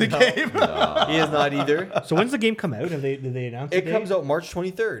voicing the game? He is not either. So when's the game come out? Did they announce It the comes date? out March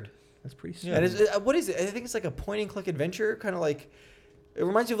 23rd. That's pretty soon. And what is it? I think it's like a point and click adventure, kind of like It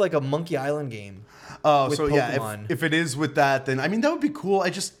reminds you of like a Monkey Island game. Oh, with so Pokemon. if it is with that, then I mean that would be cool.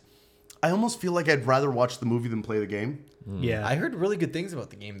 I almost feel like I'd rather watch the movie than play the game. Yeah. I heard really good things about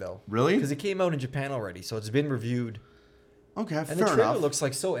the game though. Really? Because it came out in Japan already, so it's been reviewed. Okay, And fair the trailer enough. looks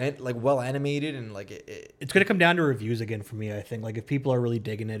like so like well animated and like It's going to come down to reviews again for me, I think. Like, if people are really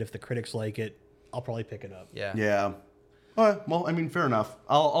digging it, if the critics like it, I'll probably pick it up. yeah. Yeah. All right. Well, I mean, fair enough.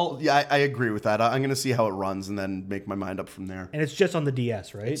 I agree with that. I'm gonna see how it runs and then make my mind up from there. And it's just on the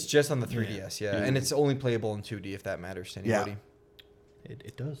DS, right? It's just on the 3DS, yeah. And it's only playable in 2D if that matters to anybody.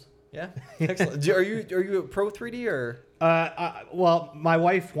 It does. Yeah. Excellent. Are you a pro 3D or? Well, my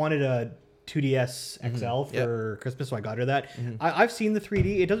wife wanted a 2DS XL for Christmas, so I got her that. I've seen the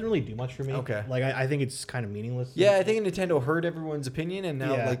 3D. It doesn't really do much for me. Okay. Like, I think it's kind of meaningless. Yeah, I think Nintendo heard everyone's opinion, and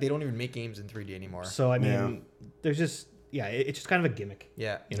now Yeah. like they don't even make games in 3D anymore. So, I mean, Yeah. there's just, it's just kind of a gimmick.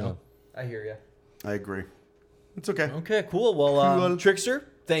 Yeah, You know? I hear you. I agree. It's okay. Okay, cool. Well, Cool. Trickster,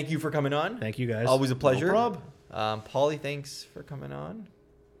 thank you for coming on. Thank you, guys. Always a pleasure. No Paulie, thanks for coming on.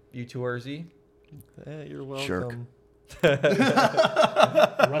 You too, RZ. You're welcome. Jerk.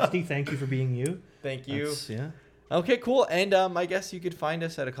 Rusty, thank you for being you. Thank you. Yeah. Okay, cool. And I guess you could find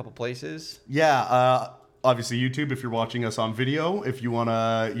us at a couple places. Yeah. Obviously, YouTube. If you're watching us on video, if you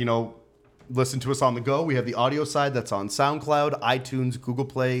wanna, listen to us on the go, we have the audio side that's on SoundCloud, iTunes, Google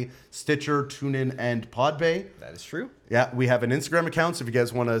Play, Stitcher, TuneIn, and Podbay. That is true. Yeah, we have an Instagram account, so if you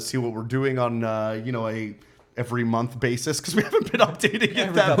guys want to see what we're doing on, a every month basis, because we haven't been updating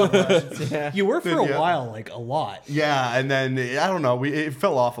it that much. Yeah. You were for a Yeah. while, like a lot. Yeah, and then I don't know, it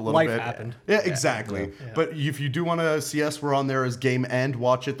fell off a little Life bit. happened. Yeah, exactly. Yeah. But if you do want to see us, we're on there as Game and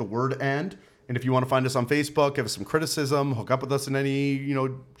Watch It, the word and. And if you want to find us on Facebook, give us some criticism, hook up with us in any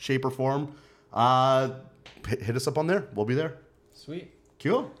shape or form, hit us up on there. We'll be there. Sweet.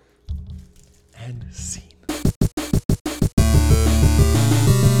 Cool. And see.